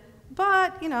Wilson,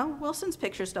 but you know, Wilson's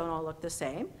pictures don't all look the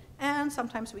same. And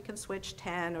sometimes we can switch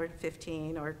 10 or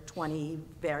 15 or 20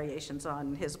 variations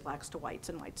on his blacks to whites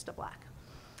and whites to black.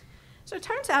 So it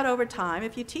turns out over time,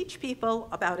 if you teach people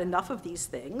about enough of these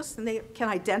things, then they can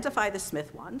identify the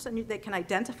Smith ones, and they can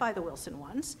identify the Wilson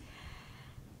ones.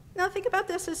 Now think about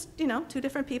this as, two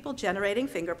different people generating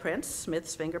fingerprints.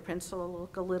 Smith's fingerprints will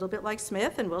look a little bit like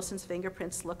Smith, and Wilson's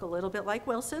fingerprints look a little bit like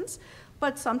Wilson's.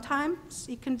 But sometimes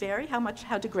you can vary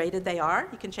how degraded they are.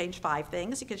 You can change 5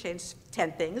 things, you can change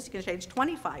 10 things, you can change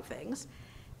 25 things.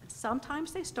 And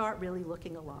sometimes they start really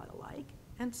looking a lot alike,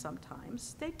 and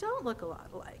sometimes they don't look a lot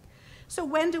alike. So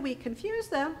when do we confuse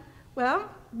them? Well,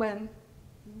 when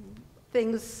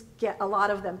a lot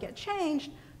of them get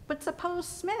changed, but suppose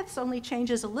Smith's only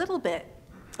changes a little bit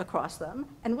across them,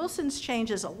 and Wilson's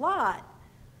changes a lot,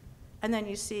 and then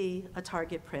you see a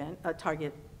target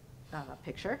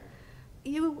picture.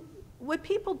 What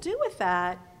people do with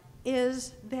that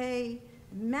is they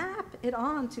map it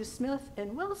on to Smith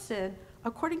and Wilson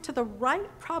according to the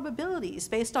right probabilities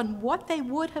based on what they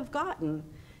would have gotten,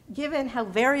 given how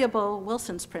variable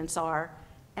Wilson's prints are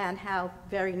and how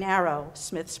very narrow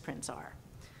Smith's prints are.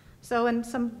 So in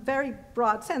some very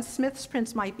broad sense, Smith's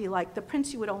prints might be like the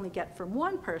prints you would only get from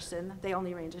one person. They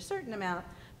only range a certain amount.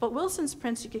 But Wilson's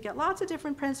prints, you could get lots of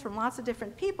different prints from lots of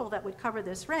different people that would cover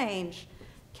this range.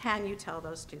 Can you tell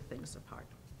those two things apart?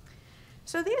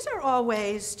 So these are all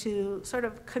ways to sort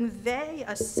of convey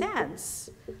a sense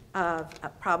of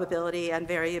probability and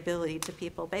variability to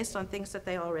people based on things that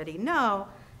they already know,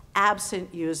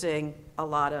 absent using a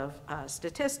lot of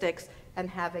statistics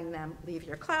and having them leave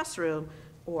your classroom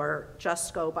or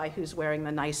just go by who's wearing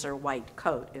the nicer white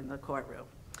coat in the courtroom.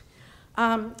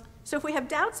 So if we have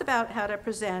doubts about how to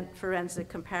present forensic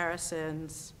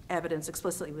comparisons, evidence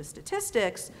explicitly with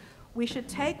statistics, we should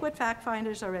take what fact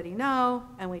finders already know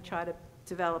and we try to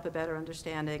develop a better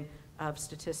understanding of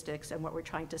statistics and what we're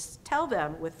trying to tell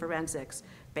them with forensics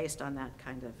based on that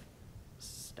kind of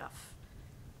stuff.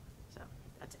 So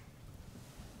that's it.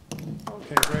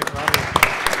 Okay, great, Robbie.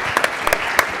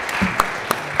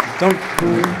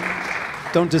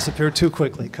 Don't disappear too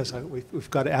quickly, because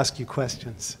we've got to ask you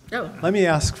questions. Oh. Let me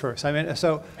ask first. I mean,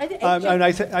 so you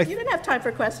didn't have time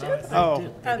for questions?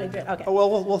 Oh. Oh, they did. Okay.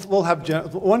 Well, we'll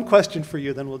have one question for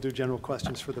you, then we'll do general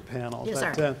questions for the panel. Yes,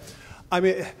 but, sir. I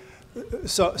mean,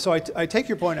 so I take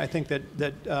your point. I think that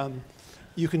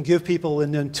you can give people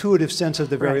an intuitive sense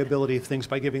of the variability of things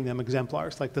by giving them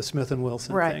exemplars, like the Smith and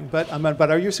Wilson thing.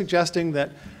 But are you suggesting that?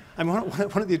 I mean,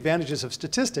 one of the advantages of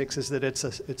statistics is that it's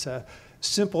a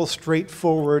simple,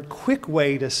 straightforward, quick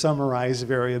way to summarize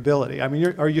variability. I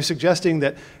mean, are you suggesting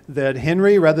that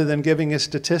Henry, rather than giving us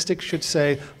statistics, should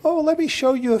say, oh, let me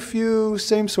show you a few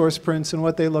same source prints and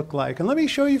what they look like, and let me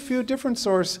show you a few different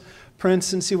source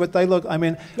prints and see what they look? I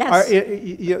mean,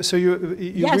 yes. So you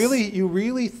Yes.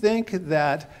 really think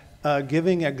that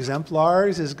giving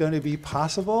exemplars is going to be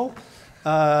possible?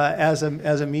 As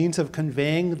a means of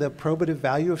conveying the probative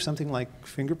value of something like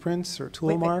fingerprints or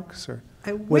tool marks, or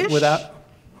I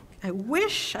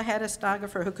wish I had a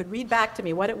stenographer who could read back to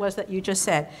me what it was that you just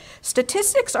said.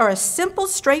 Statistics are a simple,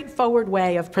 straightforward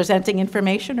way of presenting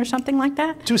information, or something like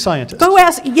that. To scientists. Go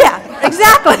ask. Yeah,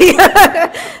 exactly.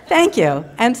 Thank you.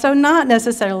 And so, not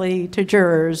necessarily to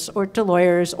jurors or to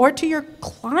lawyers or to your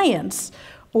clients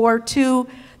or to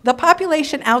the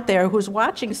population out there who's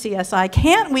watching CSI.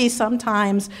 Can't we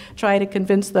sometimes try to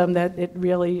convince them that it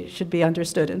really should be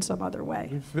understood in some other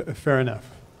way? Fair enough.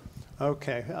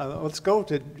 Okay, let's go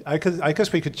to, I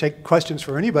guess we could take questions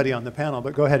for anybody on the panel,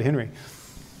 but go ahead, Henry.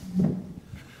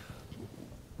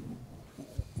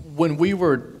 When we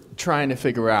were trying to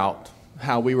figure out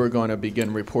how we were going to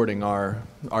begin reporting our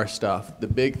stuff, the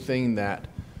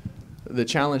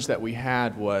challenge that we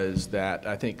had was that,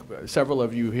 I think several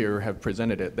of you here have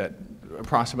presented it, that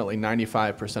approximately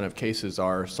 95% of cases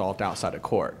are solved outside of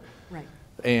court. Right.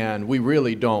 And we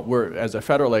really don't, as a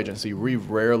federal agency, we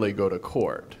rarely go to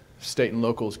court. State and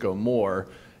locals go more,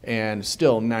 and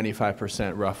still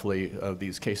 95% roughly of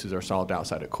these cases are solved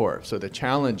outside of court. So the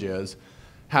challenge is,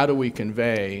 how do we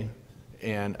convey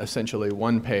in essentially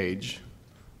one page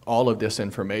all of this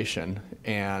information,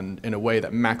 and in a way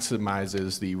that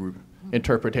maximizes the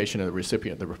interpretation of the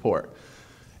recipient of the report?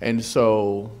 And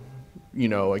so,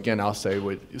 again, I'll say,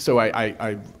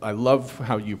 I love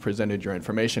how you presented your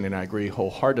information, and I agree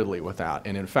wholeheartedly with that.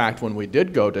 And in fact, when we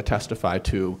did go to testify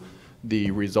to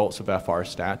the results of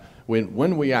FRStat,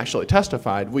 when we actually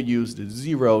testified, we used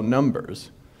 0 numbers.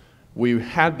 We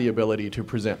had the ability to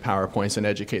present PowerPoints and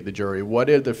educate the jury. What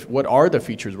are the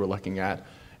features we're looking at,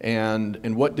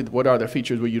 and what are the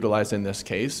features we utilized in this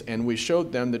case? And we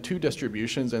showed them the 2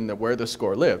 distributions and where the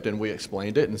score lived, and we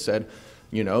explained it and said,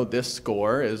 this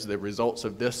score is the results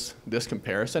of this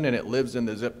comparison, and it lives in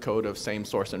the zip code of same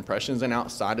source impressions and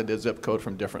outside of the zip code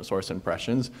from different source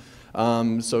impressions.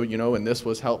 And this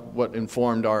was what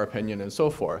informed our opinion and so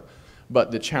forth. But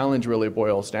the challenge really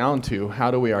boils down to how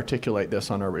do we articulate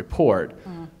this on our report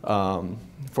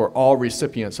for all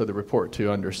recipients of the report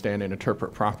to understand and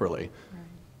interpret properly.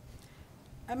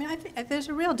 I mean, I think there's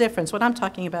a real difference. When I'm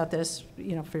talking about this,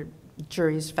 you know, for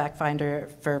juries, fact finder,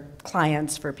 for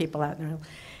clients, for people out there,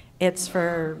 it's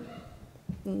for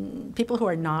people who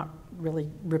are not really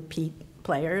repeat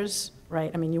players,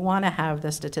 right? I mean, you want to have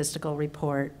the statistical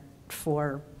report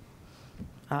for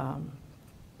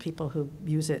people who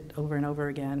use it over and over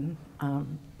again,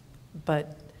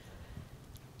 but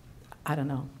I don't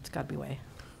know, it's got to be way.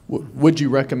 Would you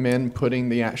recommend putting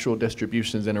the actual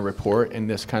distributions in a report in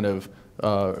this kind of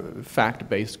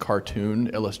fact-based cartoon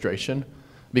illustration?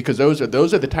 Because those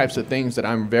are the types of things that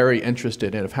I'm very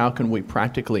interested in, of how can we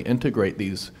practically integrate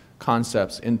these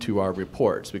concepts into our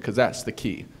reports, because that's the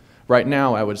key. Right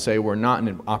now, I would say we're not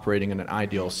operating in an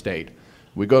ideal state.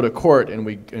 We go to court and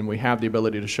we have the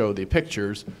ability to show the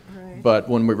pictures, right. But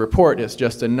when we report, it's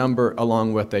just a number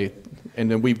along with and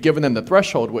then we've given them the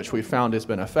threshold, which we found has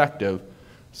been effective.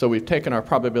 So we've taken our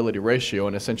probability ratio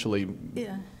and essentially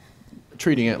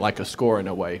treating it like a score in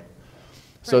a way.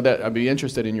 So that I'd be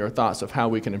interested in your thoughts of how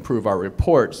we can improve our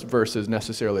reports versus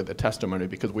necessarily the testimony,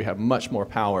 because we have much more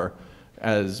power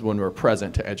as when we're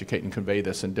present to educate and convey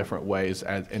this in different ways,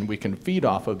 and we can feed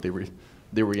off of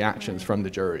the reactions from the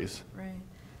juries. Right.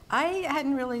 I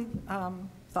hadn't really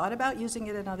thought about using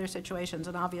it in other situations,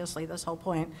 and obviously this whole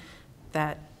point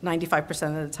that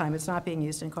 95% of the time it's not being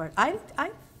used in court. I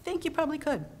think you probably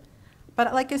could.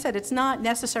 But like I said, it's not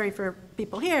necessary for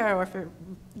people here or for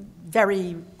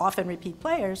very often repeat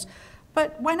players,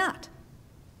 but why not?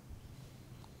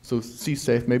 So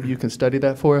C-Safe, maybe you can study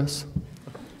that for us?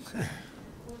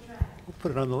 We'll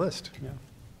put it on the list,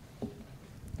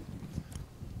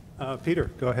 yeah.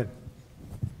 Peter, go ahead.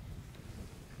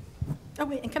 Oh,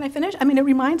 wait, and can I finish? I mean, it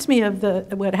reminds me of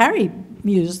what Harry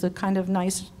used, the kind of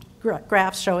nice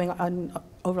graphs showing on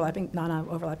overlapping,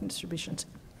 non-overlapping distributions.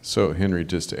 So, Henry,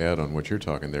 just to add on what you're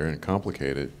talking there and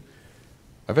complicate it,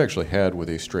 I've actually had with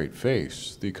a straight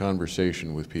face the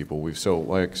conversation with people. So,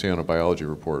 like, say on a biology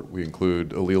report, we include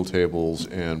allele tables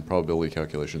and probability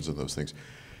calculations and those things.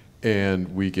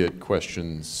 And we get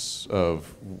questions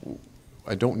of,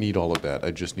 I don't need all of that, I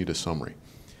just need a summary.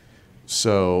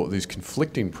 So these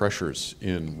conflicting pressures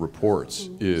in reports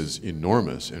is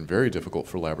enormous and very difficult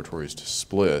for laboratories to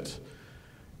split.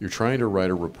 You're trying to write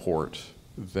a report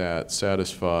that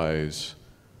satisfies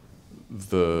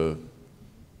the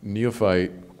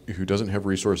neophyte who doesn't have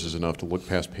resources enough to look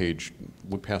past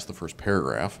the first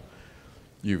paragraph.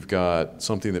 You've got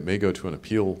something that may go to an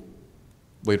appeal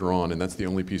later on, and that's the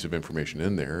only piece of information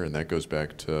in there, and that goes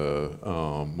back to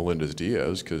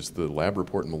Melendez-Diaz, because the lab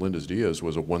report in Melendez-Diaz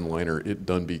was a one-liner, it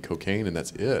done be cocaine, and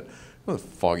that's it. Well, the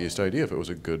foggiest idea if it was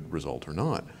a good result or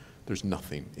not. There's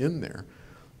nothing in there.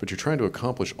 But you're trying to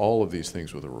accomplish all of these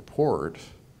things with a report.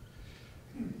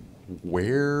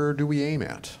 Where do we aim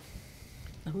at?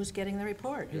 Who's getting the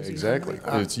report? Exactly.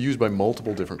 It's used by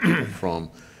multiple different people,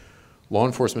 from law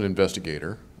enforcement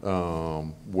investigator,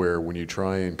 where when you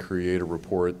try and create a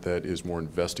report that is more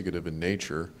investigative in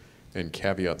nature and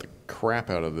caveat the crap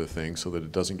out of the thing so that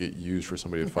it doesn't get used for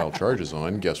somebody to file charges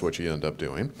on, guess what you end up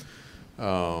doing?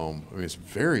 I mean, it's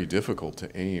very difficult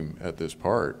to aim at this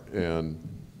part. And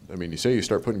I mean, you say you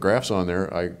start putting graphs on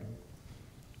there,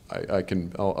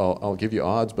 I'll give you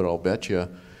odds, but I'll bet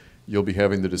you'll be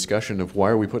having the discussion of why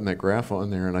are we putting that graph on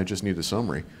there, and I just need a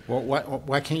summary. Well,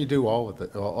 why can't you do all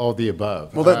of the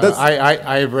above? Well, that's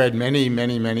I've read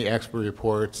many expert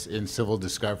reports in civil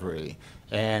discovery,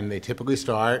 and they typically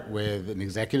start with an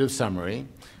executive summary.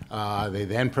 They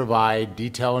then provide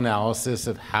detailed analysis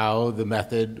of how the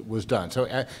method was done. So,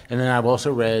 and then I've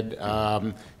also read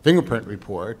fingerprint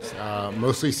reports,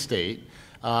 mostly state,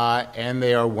 and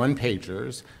they are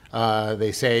one-pagers.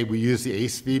 They say we use the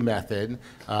ACE-V method,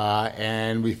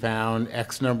 and we found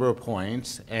X number of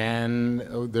points, and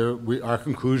our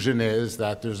conclusion is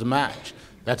that there's a match.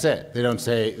 That's it. They don't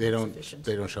say they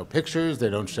don't show pictures. They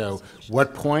don't show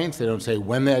what points. They don't say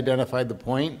when they identified the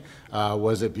point.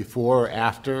 Was it before or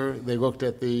after they looked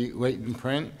at the latent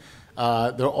print?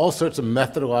 There are all sorts of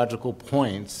methodological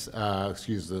points,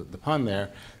 excuse the pun there,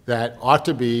 that ought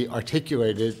to be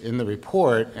articulated in the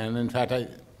report. And in fact,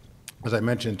 as I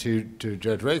mentioned to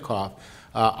Judge Rakoff,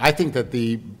 I think that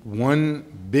the one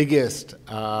biggest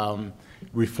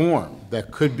reform that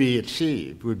could be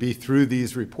achieved would be through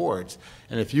these reports.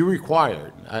 And if you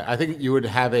required, I think you would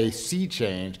have a sea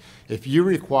change if you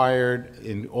required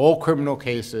in all criminal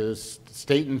cases,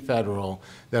 state and federal,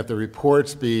 that the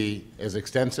reports be as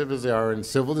extensive as they are in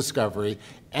civil discovery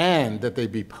and that they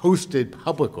be posted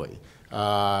publicly.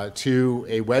 to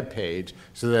a web page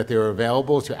so that they're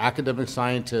available to academic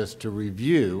scientists to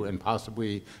review and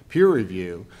possibly peer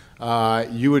review,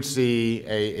 you would see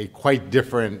a quite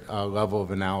different level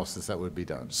of analysis that would be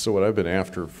done. So what I've been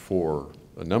after for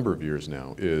a number of years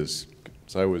now is,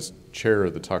 so I was chair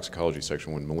of the toxicology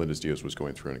section when Melendez-Diaz was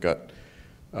going through, and it got,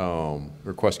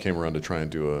 request came around to try and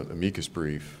do an amicus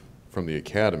brief from the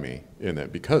academy in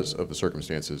that because of the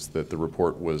circumstances that the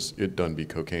report was, it done be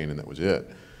cocaine and that was it.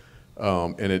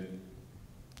 And it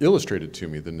illustrated to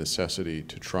me the necessity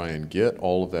to try and get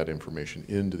all of that information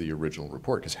into the original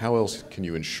report, because how else can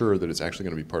you ensure that it's actually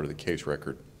going to be part of the case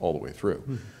record all the way through?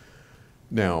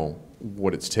 Now,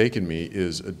 what it's taken me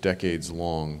is a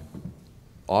decades-long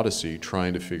odyssey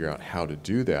trying to figure out how to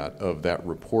do that, of that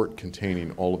report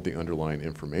containing all of the underlying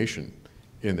information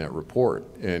in that report.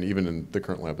 And even in the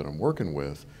current lab that I'm working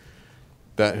with,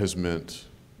 that has meant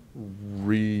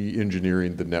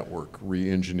re-engineering the network,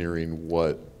 re-engineering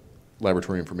what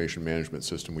laboratory information management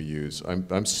system we use.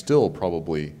 I'm still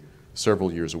probably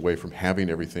several years away from having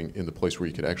everything in the place where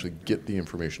you could actually get the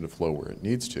information to flow where it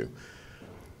needs to.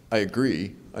 I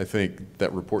agree. I think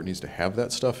that report needs to have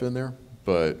that stuff in there,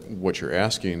 but what you're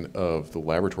asking of the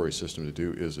laboratory system to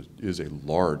do is a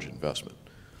large investment.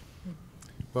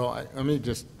 Well, let me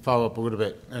just follow up a little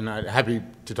bit, and I'm happy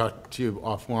to talk to you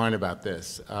offline about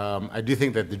this. I do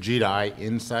think that the G to I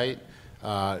insight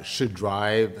should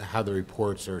drive how the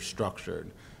reports are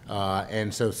structured.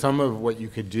 And so some of what you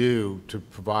could do to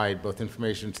provide both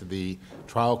information to the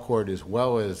trial court as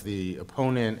well as the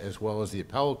opponent as well as the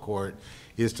appellate court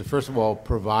is to, first of all,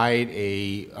 provide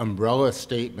a umbrella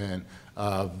statement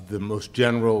of the most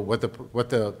general, what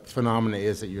the phenomena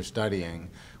is that you're studying,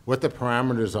 what the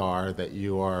parameters are that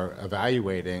you are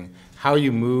evaluating, how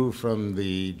you move from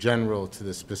the general to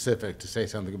the specific to say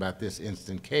something about this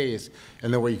instant case,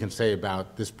 and then what you can say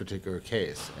about this particular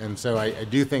case. And so I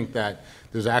do think that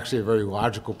there's actually a very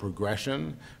logical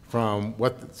progression from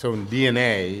what, so in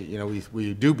DNA, you know,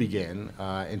 we do begin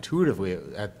intuitively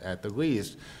at the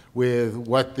least with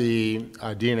what the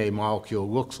DNA molecule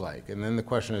looks like. And then the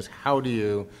question is, how do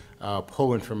you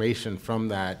pull information from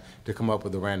that to come up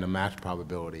with a random match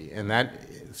probability? And that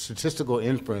statistical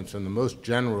inference from the most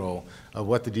general of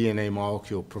what the DNA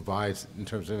molecule provides in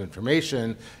terms of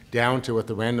information down to what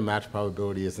the random match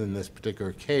probability is in this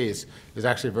particular case is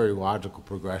actually a very logical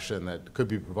progression that could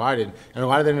be provided. And a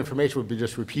lot of that information would be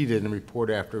just repeated in report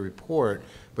after report,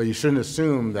 but you shouldn't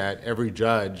assume that every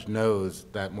judge knows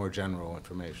that more general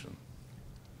information.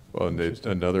 Well, and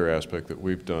another aspect that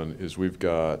we've done is we've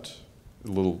got a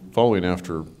little, following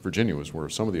after Virginia was where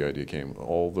some of the idea came.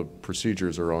 All the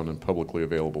procedures are on a publicly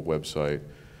available website,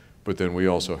 but then we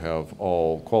also have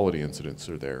all quality incidents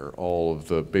are there, all of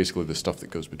the, basically the stuff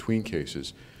that goes between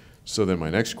cases. So then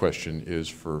my next question is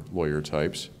for lawyer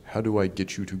types, how do I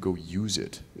get you to go use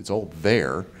it? It's all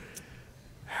there.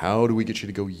 How do we get you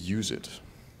to go use it?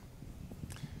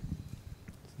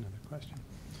 Another question.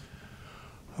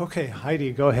 Okay,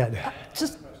 Heidi, go ahead.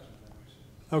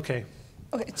 Okay.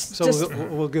 Okay, So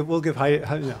we'll give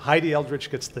Heidi Eldridge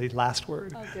gets the last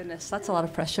word. Oh goodness, that's a lot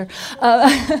of pressure.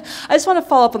 I just want to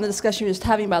follow up on the discussion you were just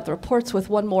having about the reports with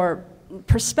one more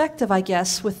perspective, I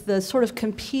guess, with the sort of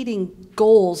competing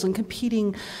goals and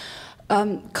competing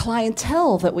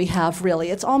clientele that we have,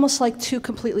 really. It's almost like two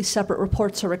completely separate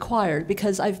reports are required,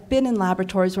 because I've been in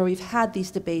laboratories where we've had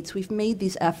these debates, we've made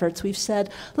these efforts, we've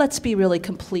said, let's be really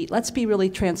complete, let's be really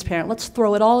transparent, let's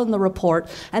throw it all in the report,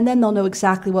 and then they'll know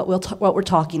exactly what we're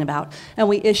talking about. And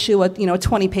we issue a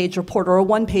 20-page report or a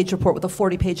one-page report with a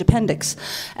 40-page appendix.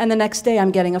 And the next day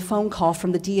I'm getting a phone call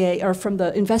from the DA, or from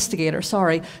the investigator,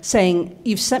 saying,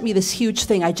 you've sent me this huge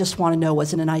thing, I just want to know,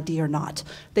 was it an ID or not?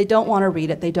 They don't want to read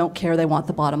it, they don't care, they want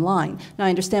the bottom line. Now, I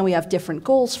understand we have different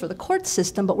goals for the court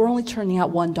system, but we're only turning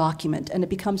out one document, and it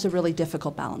becomes a really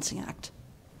difficult balancing act.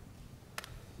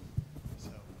 So,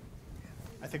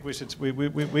 I think we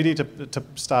need to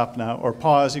stop now, or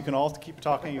pause. You can all keep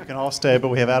talking, you can all stay, but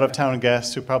we have out-of-town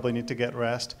guests who probably need to get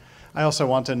rest. I also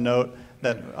want to note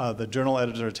that the journal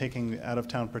editors are taking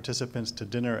out-of-town participants to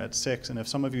dinner at 6, and if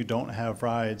some of you don't have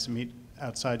rides, meet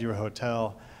outside your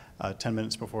hotel 10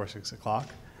 minutes before 6 o'clock.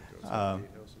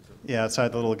 Yeah,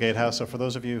 outside the little gatehouse. So for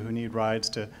those of you who need rides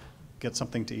to get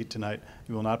something to eat tonight,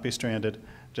 you will not be stranded.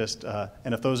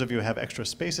 And if those of you have extra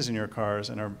spaces in your cars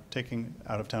and are taking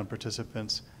out-of-town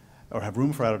participants, or have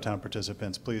room for out-of-town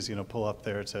participants, please, pull up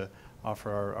there to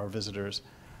offer our visitors.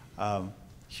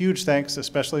 Huge thanks,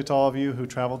 especially to all of you who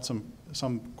traveled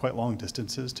some quite long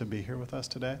distances to be here with us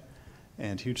today.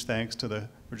 And huge thanks to the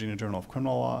Virginia Journal of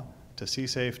Criminal Law, to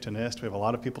CSAFE, to NIST. We have a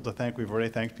lot of people to thank. We've already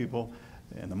thanked people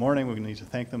in the morning. We need to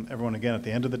thank everyone again at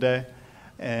the end of the day.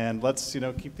 And let's,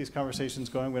 keep these conversations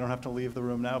going. We don't have to leave the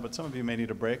room now, but some of you may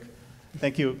need a break.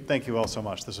 Thank you all so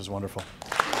much. This was wonderful.